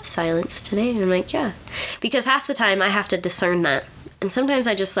just have silence today? And I'm like, yeah, because half the time I have to discern that. And sometimes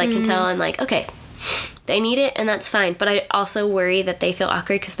I just, like, can tell, I'm like, okay, they need it, and that's fine. But I also worry that they feel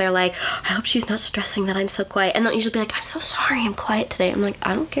awkward because they're like, I hope she's not stressing that I'm so quiet. And they'll usually be like, I'm so sorry I'm quiet today. I'm like,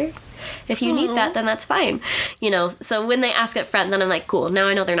 I don't care. if you need that, then that's fine. So when they ask up front, then I'm like, cool, now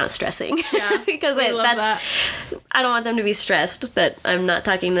I know they're not stressing. Yeah. Because I don't want them to be stressed that I'm not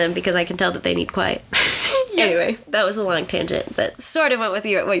talking to them because I can tell that they need quiet. Yeah. Anyway, that was a long tangent that sort of went with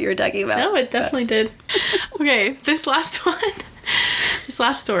what you were talking about. No, it definitely did. Okay, this last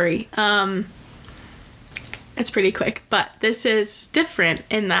story, it's pretty quick, but this is different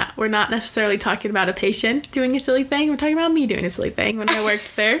in that we're not necessarily talking about a patient doing a silly thing. We're talking about me doing a silly thing when I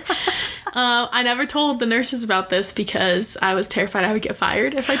worked there. I never told the nurses about this because I was terrified I would get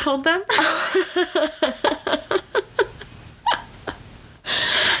fired if I told them.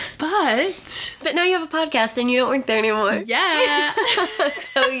 But now you have a podcast and you don't work there anymore. Yeah.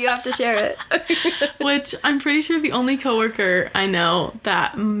 So you have to share it. Which I'm pretty sure the only coworker I know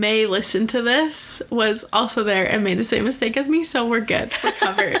that may listen to this was also there and made the same mistake as me, so we're good. We're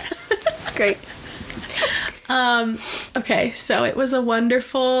covered. Great. Okay, so it was a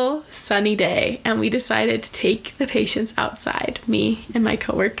wonderful sunny day and we decided to take the patients outside. Me and my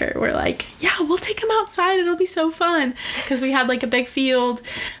coworker were like, yeah, we'll take them outside. It'll be so fun. Because we had like a big field,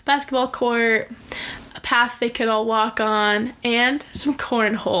 basketball court, a path they could all walk on, and some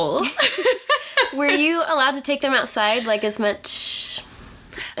cornhole. Were you allowed to take them outside like as much...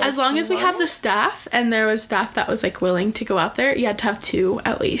 As long as we had the staff and there was staff that was like willing to go out there, you had to have 2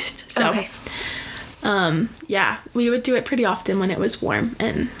 at least. So. Okay. Yeah, we would do it pretty often when it was warm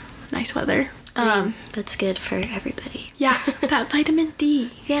and nice weather. That's good for everybody. Yeah, that vitamin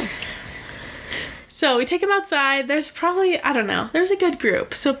D. Yes. So we take them outside. There's probably, I don't know, there's a good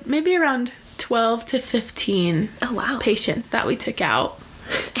group. So maybe around 12 to 15 patients that we took out.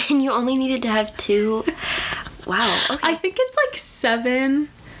 And you only needed to have 2? Wow. Okay. I think it's like 7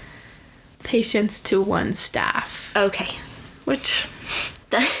 patients to 1 staff. Okay. Which...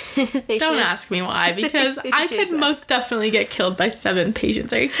 Don't ask me why, because I could most definitely get killed by 7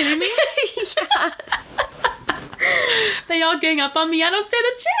 patients. Are you kidding me? Yeah. They all gang up on me. I don't stand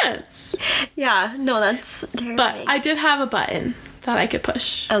a chance. Yeah, no, that's terrifying. But I did have a button that I could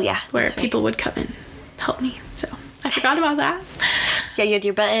push. Oh, yeah. Where people would come and help me. So I forgot about that. Yeah, you had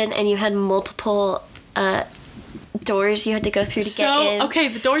your button and you had multiple doors you had to go through to get in. Okay,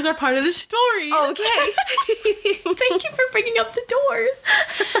 the doors are part of the story. Okay. Thank you for bringing up the doors.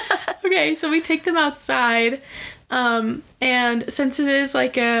 Okay, so we take them outside, and since it is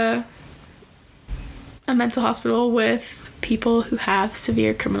like a mental hospital with people who have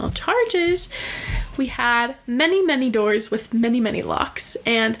severe criminal charges, we had many doors with many locks.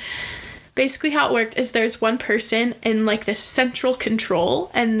 And basically how it worked is there's one person in like this central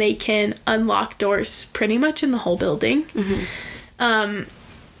control and they can unlock doors pretty much in the whole building. Mm-hmm.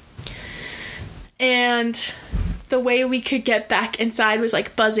 And the way we could get back inside was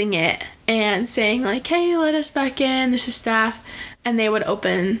like buzzing it and saying like, hey, let us back in, this is staff, and they would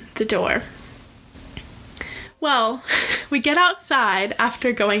open the door. Well, we get outside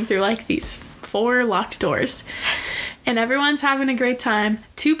after going through like these 4 locked doors and everyone's having a great time.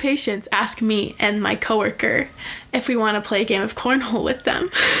 2 patients ask me and my coworker if we want to play a game of cornhole with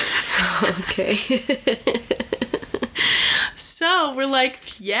them. Okay. So we're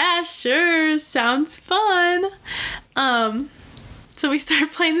like, yeah, sure, sounds fun. So we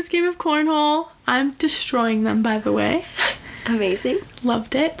start playing this game of cornhole. I'm destroying them, by the way. Amazing.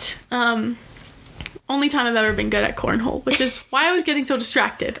 Loved it. Only time I've ever been good at cornhole, which is why I was getting so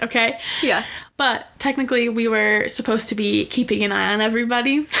distracted, okay? Yeah. But technically we were supposed to be keeping an eye on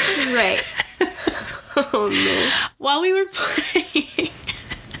everybody. Right. Oh, no. While we were playing,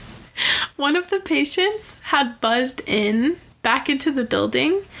 one of the patients had buzzed in back into the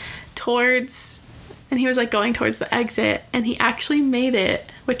building and he was like going towards the exit, and he actually made it,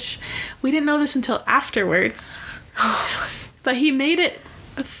 which we didn't know this until afterwards. But he made it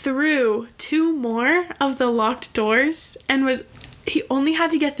through 2 more of the locked doors and he only had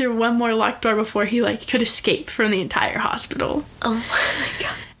to get through 1 more locked door before he like could escape from the entire hospital. Oh my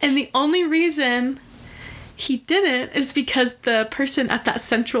god. And the only reason he didn't is because the person at that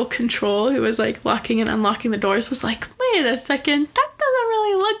central control who was like locking and unlocking the doors was like, wait a second, that doesn't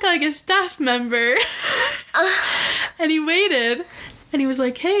really look like a staff member. And he waited and he was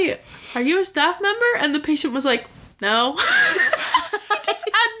like, hey, are you a staff member? And the patient was like, no. He just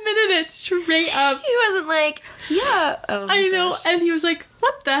admitted it straight up. He wasn't like, yeah. Oh I know. Gosh. And he was like,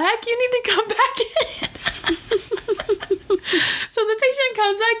 what the heck? You need to come back in. So the patient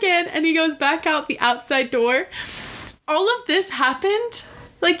comes back in and he goes back out the outside door. All of this happened,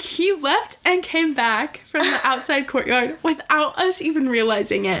 like he left and came back from the outside courtyard without us even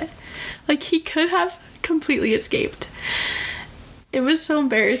realizing it. Like he could have completely escaped. It was so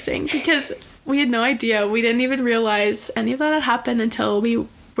embarrassing because we had no idea. We didn't even realize any of that had happened until we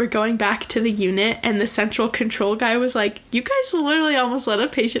were going back to the unit, and the central control guy was like, you guys literally almost let a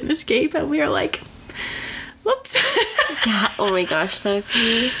patient escape, and we were like, whoops. Yeah, oh my gosh, that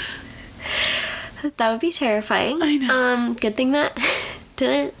would be terrifying. I know. Good thing that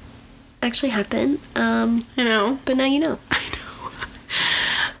didn't actually happen. I know. But now you know.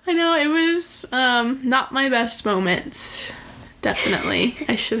 I know, it was not my best moments. Definitely.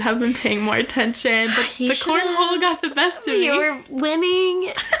 I should have been paying more attention, but the cornhole got the best of me. You were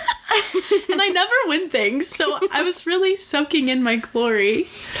winning. And I never win things, so I was really soaking in my glory.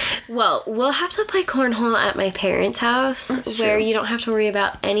 Well, we'll have to play cornhole at my parents' house. That's where true. you don't have to worry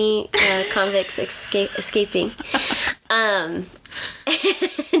about any convicts escaping. And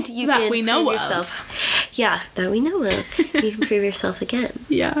you That can we know prove of. yourself. Yeah, that we know of. You can prove yourself again.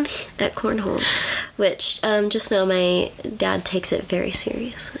 Yeah. At cornhole, which just know my dad takes it very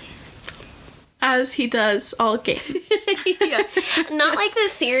seriously. As he does all games. Yeah. Not like the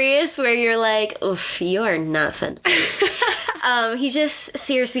serious where you're like, oof, you are not fun. He's just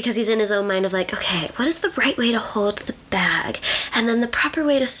serious because he's in his own mind of like, okay, what is the right way to hold the bag? And then the proper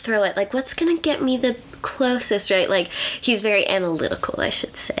way to throw it? Like, what's going to get me the closest, right? Like, he's very analytical, I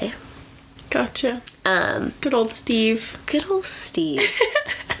should say. Gotcha. Good old Steve. Good old Steve.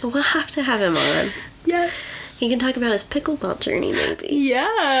 We'll have to have him on. Yes. He can talk about his pickleball journey, maybe.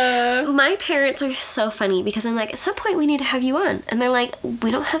 Yeah. My parents are so funny because I'm like, at some point we need to have you on. And they're like, we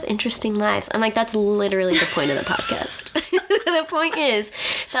don't have interesting lives. I'm like, that's literally the point of the podcast. The point is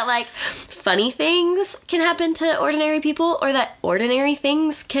that, like, funny things can happen to ordinary people or that ordinary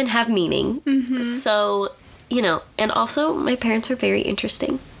things can have meaning. Mm-hmm. So, you know, and also my parents are very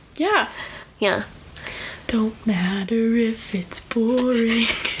interesting. Yeah. Yeah. Don't matter if it's boring.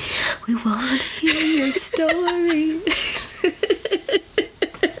 We want to hear your story.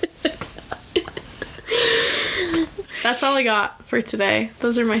 That's all I got for today.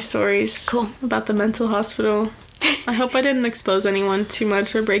 Those are my stories. Cool. About the mental hospital. I hope I didn't expose anyone too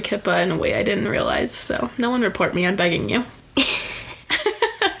much or break HIPAA in a way I didn't realize. So no one report me. I'm begging you.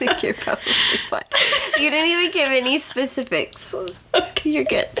 I think you're probably fine. You didn't even give any specifics. Okay, you're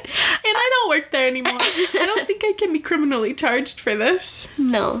good. And I don't work there anymore. I don't think I can be criminally charged for this.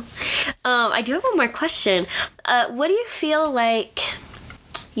 No. I do have one more question. What do you feel like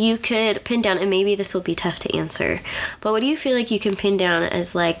you could pin down, and maybe this will be tough to answer, but what do you feel like you can pin down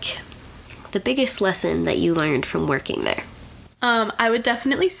as, like, the biggest lesson that you learned from working there? I would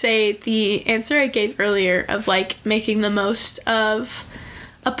definitely say the answer I gave earlier of, like, making the most of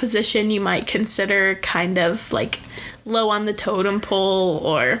a position you might consider kind of, like, low on the totem pole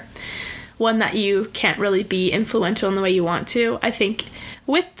or one that you can't really be influential in the way you want to. I think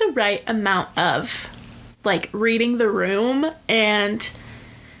with the right amount of, like, reading the room and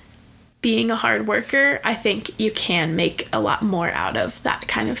being a hard worker, I think you can make a lot more out of that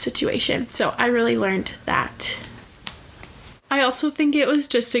kind of situation. So I really learned that. I also think it was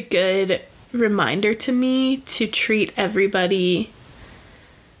just a good reminder to me to treat everybody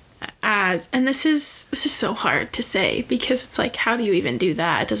as, and this is so hard to say because it's like, how do you even do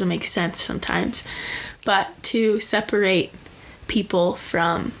that? It doesn't make sense sometimes. But to separate people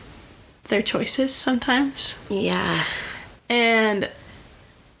from their choices sometimes. Yeah. And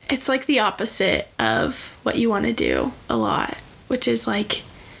it's like the opposite of what you want to do a lot, which is like,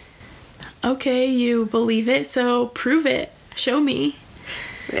 okay, you believe it, so prove it. Show me.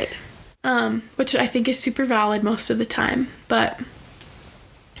 Right. Which I think is super valid most of the time, but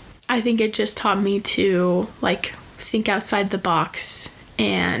I think it just taught me to, like, think outside the box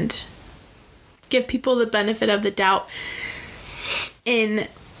and give people the benefit of the doubt in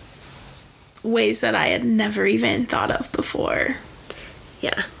ways that I had never even thought of before.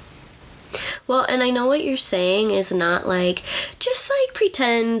 Yeah. Well, and I know what you're saying is not, like, just, like,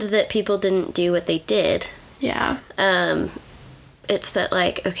 pretend that people didn't do what they did. Yeah. It's that,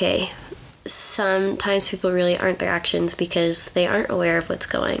 like, okay, sometimes people really aren't their actions because they aren't aware of what's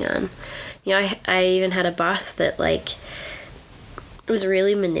going on. You know, I even had a boss that, like, was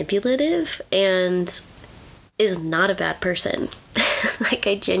really manipulative and is not a bad person. Like,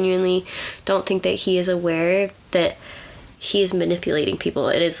 I genuinely don't think that he is aware that he is manipulating people.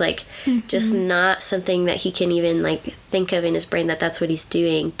 It is, like, just not something that he can even, like, think of in his brain that that's what he's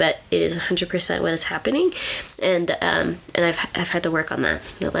doing, but it is 100% what is happening. And I've had to work on that.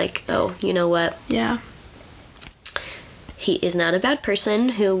 That, like, oh, you know what? Yeah. He is not a bad person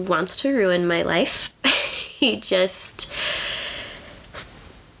who wants to ruin my life. He just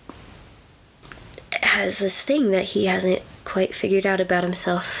has this thing that he hasn't quite figured out about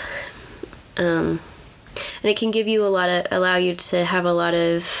himself. And it can give you allow you to have a lot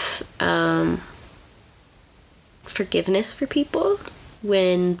of forgiveness for people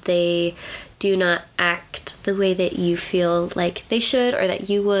when they do not act the way that you feel like they should or that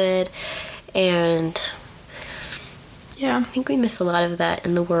you would. And yeah, I think we miss a lot of that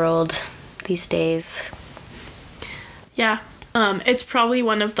in the world these days. Yeah. It's probably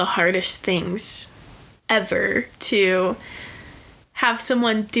one of the hardest things ever to have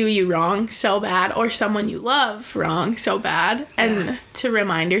someone do you wrong so bad, or someone you love wrong so bad, and to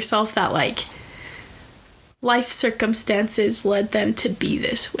remind yourself that, like, life circumstances led them to be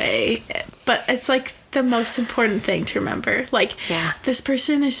this way. But it's, like, the most important thing to remember. Like, this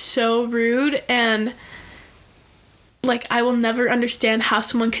person is so rude, and, like, I will never understand how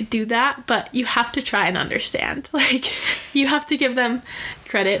someone could do that, but you have to try and understand. Like, you have to give them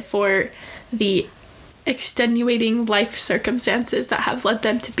credit for the extenuating life circumstances that have led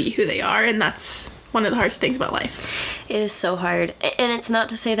them to be who they are, and that's one of the hardest things about life. It is so hard. And it's not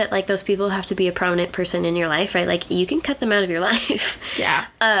to say that, like, those people have to be a prominent person in your life, right? Like, you can cut them out of your life. Yeah.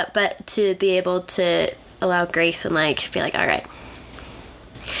 But to be able to allow grace and, like, be like, all right,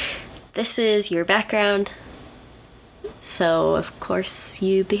 this is your background, so of course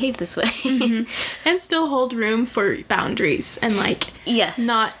you behave this way. Mm-hmm. And still hold room for boundaries and, like,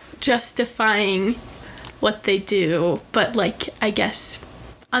 not justifying what they do, but, like, I guess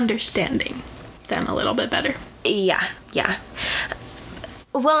understanding them a little bit better. Yeah.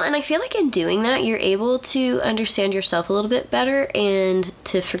 Well, and I feel like in doing that, you're able to understand yourself a little bit better and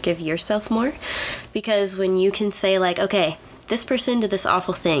to forgive yourself more. Because when you can say, like, okay, this person did this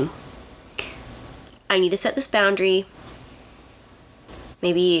awful thing, I need to set this boundary.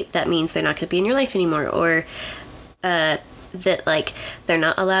 Maybe that means they're not going to be in your life anymore, or that, like, they're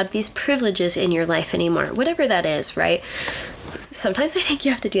not allowed these privileges in your life anymore. Whatever that is, right? Sometimes I think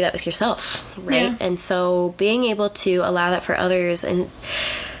you have to do that with yourself, right? Yeah. And so being able to allow that for others and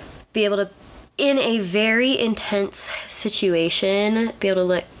be able to, in a very intense situation, be able to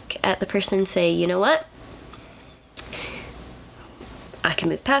look at the person and say, you know what? I can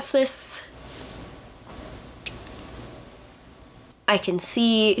move past this. I can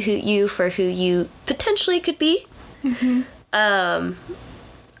see who you potentially could be. Mm-hmm.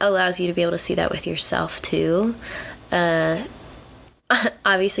 Allows you to be able to see that with yourself too.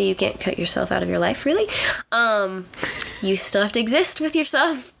 Obviously you can't cut yourself out of your life, really. You still have to exist with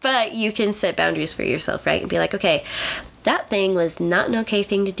yourself, but you can set boundaries for yourself, right? And be like, okay, that thing was not an okay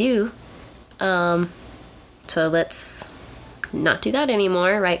thing to do. So let's not do that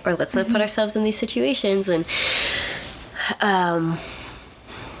anymore, right? Or let's not put ourselves in these situations. And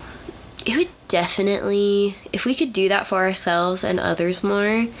it would definitely, if we could do that for ourselves and others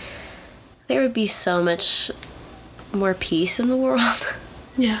more, there would be so much more peace in the world.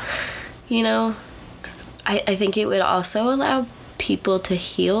 Yeah. You know, I think it would also allow people to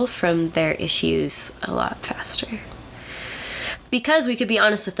heal from their issues a lot faster. Because we could be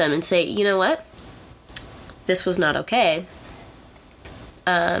honest with them and say, you know what? This was not okay.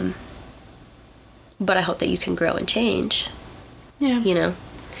 But I hope that you can grow and change. Yeah. You know?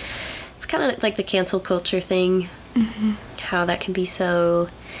 It's kind of like the cancel culture thing. Mm-hmm. How that can be so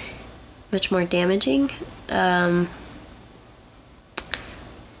much more damaging.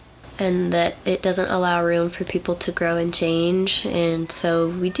 And that it doesn't allow room for people to grow and change. And so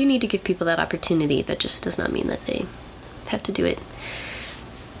we do need to give people that opportunity. That just does not mean that they have to do it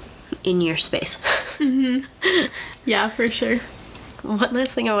in your space. Mm-hmm. Yeah, for sure. One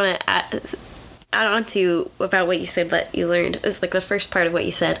last thing I want to add on to about what you said that you learned is, like, the first part of what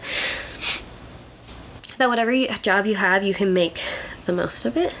you said. That whatever job you have, you can make the most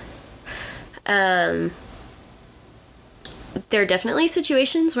of it. There are definitely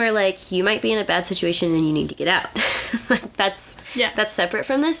situations where, like, you might be in a bad situation and you need to get out. Like, that's separate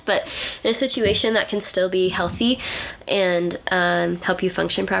from this, but in a situation that can still be healthy and help you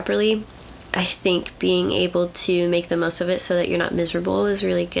function properly, I think being able to make the most of it so that you're not miserable is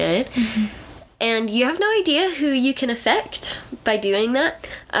really good. Mm-hmm. And you have no idea who you can affect by doing that.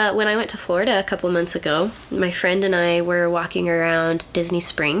 When I went to Florida a couple months ago, my friend and I were walking around Disney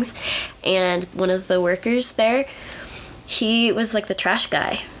Springs, and one of the workers there, he was like the trash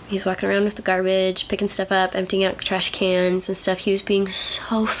guy. He's walking around with the garbage, picking stuff up, emptying out trash cans and stuff. He was being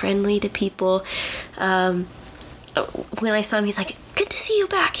so friendly to people. When I saw him, he's like, "Good to see you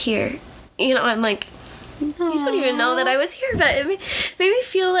back here." You know, I'm like, you don't even know that I was here, but it made me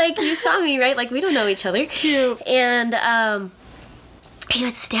feel like you saw me, right? Like, we don't know each other. Cute. And he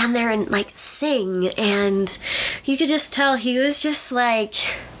would stand there and, like, sing, and you could just tell he was just, like,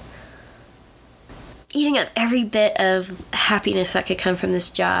 eating up every bit of happiness that could come from this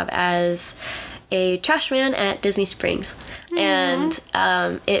job as a trash man at Disney Springs. Mm-hmm.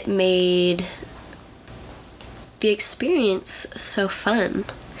 And it made the experience so fun.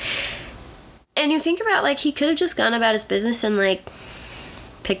 And you think about, like, he could have just gone about his business and, like,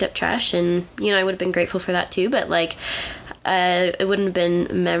 picked up trash, and, you know, I would have been grateful for that too, but, like, it wouldn't have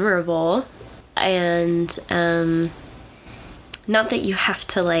been memorable. And not that you have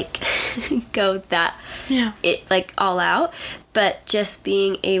to, like, go that it, like, all out, but just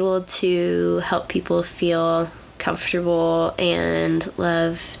being able to help people feel comfortable and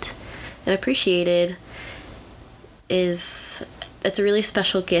loved and appreciated it's a really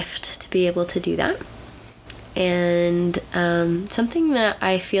special gift to be able to do that. And something that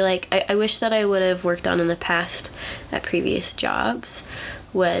I feel like I wish that I would have worked on in the past at previous jobs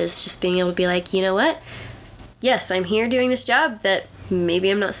was just being able to be like, you know what? Yes, I'm here doing this job that maybe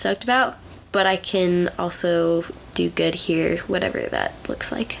I'm not stoked about, but I can also do good here, whatever that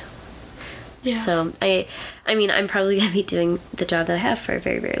looks like. Yeah. So I mean, I'm probably going to be doing the job that I have for a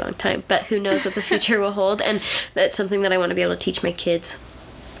very, very long time, but who knows what the future will hold. And that's something that I want to be able to teach my kids,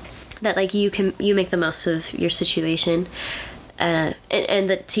 that, like, you make the most of your situation, and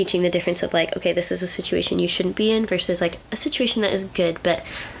teaching the difference of, like, okay, this is a situation you shouldn't be in versus, like, a situation that is good, but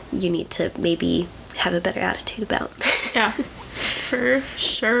you need to maybe have a better attitude about. Yeah, for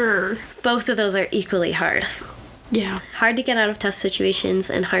sure. Both of those are equally hard. Yeah. Hard to get out of tough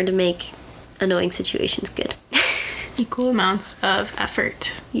situations and hard to make annoying situations good. Equal amounts of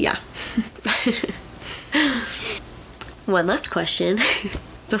effort. Yeah. One last question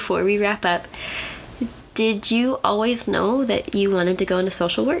before we wrap up. Did you always know that you wanted to go into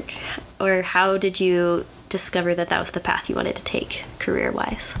social work? Or how did you discover that that was the path you wanted to take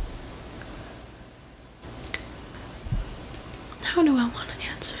career-wise? How do I want to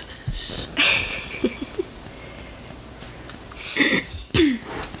answer this?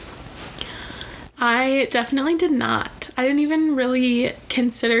 I definitely did not. I didn't even really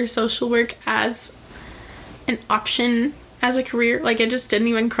consider social work as an option as a career. Like, it just didn't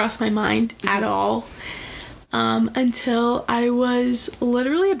even cross my mind at all until I was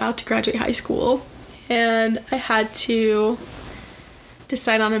literally about to graduate high school, and I had to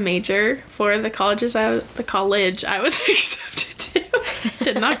decide on a major for the college I was accepted to.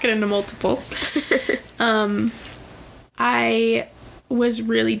 Did not get into multiple. I was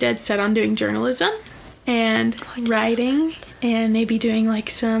really dead set on doing journalism and writing and maybe doing, like,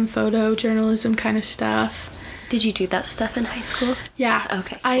 some photojournalism kind of stuff. Did you do that stuff in high school? Yeah.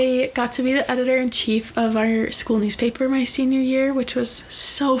 Okay. I got to be the editor-in-chief of our school newspaper my senior year, which was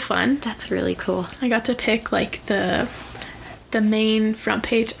so fun. That's really cool. I got to pick, like, the main front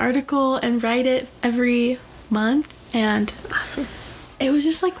page article and write it every month, and awesome. It was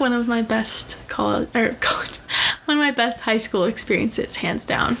just, like, one of my best one of my best high school experiences, hands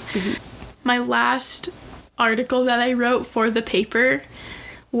down. Mm-hmm. My last article that I wrote for the paper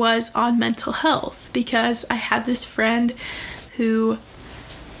was on mental health, because I had this friend who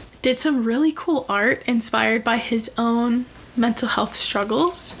did some really cool art inspired by his own mental health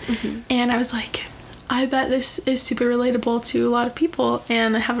struggles. Mm-hmm. And I was like, I bet this is super relatable to a lot of people,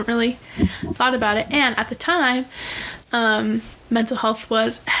 and I haven't really thought about it. And at the time, mental health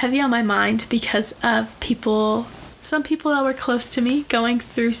was heavy on my mind because of some people that were close to me going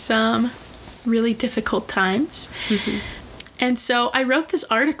through some really difficult times. Mm-hmm. And so I wrote this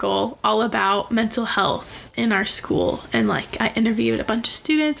article all about mental health in our school, and, like, I interviewed a bunch of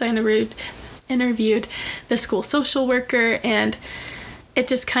students. I interviewed the school social worker, and it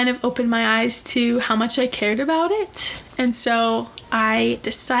just kind of opened my eyes to how much I cared about it. And so I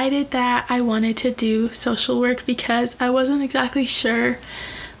decided that I wanted to do social work because I wasn't exactly sure,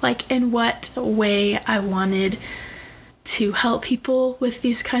 like, in what way I wanted to help people with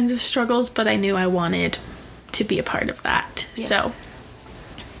these kinds of struggles, but I knew I wanted to be a part of that. Yeah. So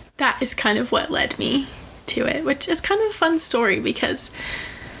that is kind of what led me to it, which is kind of a fun story because,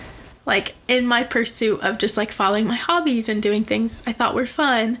 like, in my pursuit of just, like, following my hobbies and doing things I thought were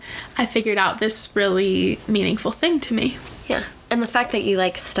fun, I figured out this really meaningful thing to me. Yeah. And the fact that you,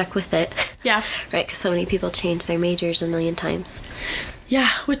 like, stuck with it. Yeah. Right? Because so many people change their majors a million times. Yeah,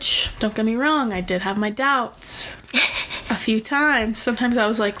 which, don't get me wrong, I did have my doubts a few times. Sometimes I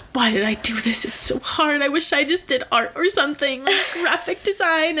was like, why did I do this? It's so hard. I wish I just did art or something, like graphic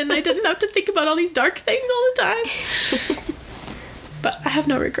design, and I didn't have to think about all these dark things all the time. But I have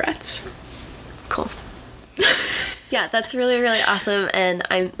no regrets. Cool. Yeah, that's really, really awesome, and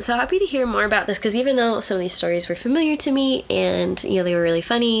I'm so happy to hear more about this, because even though some of these stories were familiar to me and, you know, they were really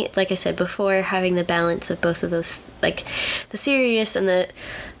funny, like I said before, having the balance of both of those, like the serious and the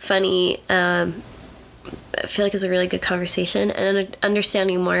funny, I feel like is a really good conversation, and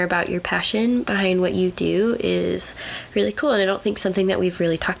understanding more about your passion behind what you do is really cool, and I don't think something that we've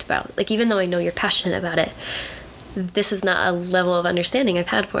really talked about. Like, even though I know you're passionate about it, this is not a level of understanding I've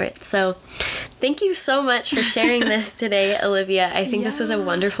had for it. So thank you so much for sharing this today, Olivia. I think this is a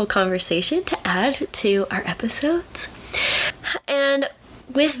wonderful conversation to add to our episodes. And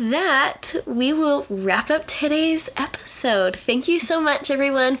with that, we will wrap up today's episode. Thank you so much,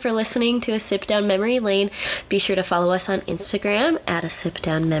 everyone, for listening to A Sip Down Memory Lane. Be sure to follow us on Instagram at A Sip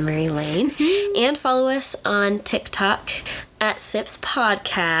Down Memory Lane and follow us on TikTok at Sips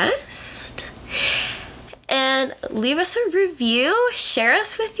Podcast. And leave us a review, share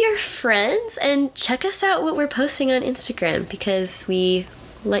us with your friends, and check us out what we're posting on Instagram, because we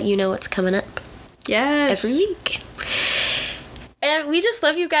let you know what's coming up every week. And we just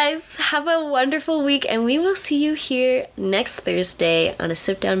love you guys. Have a wonderful week, and we will see you here next Thursday on A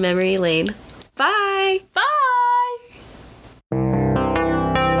Sip Down Memory Lane. Bye! Bye!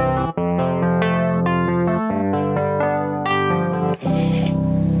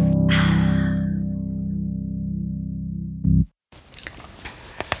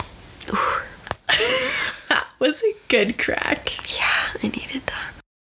 That was a good crack. Yeah, I needed that.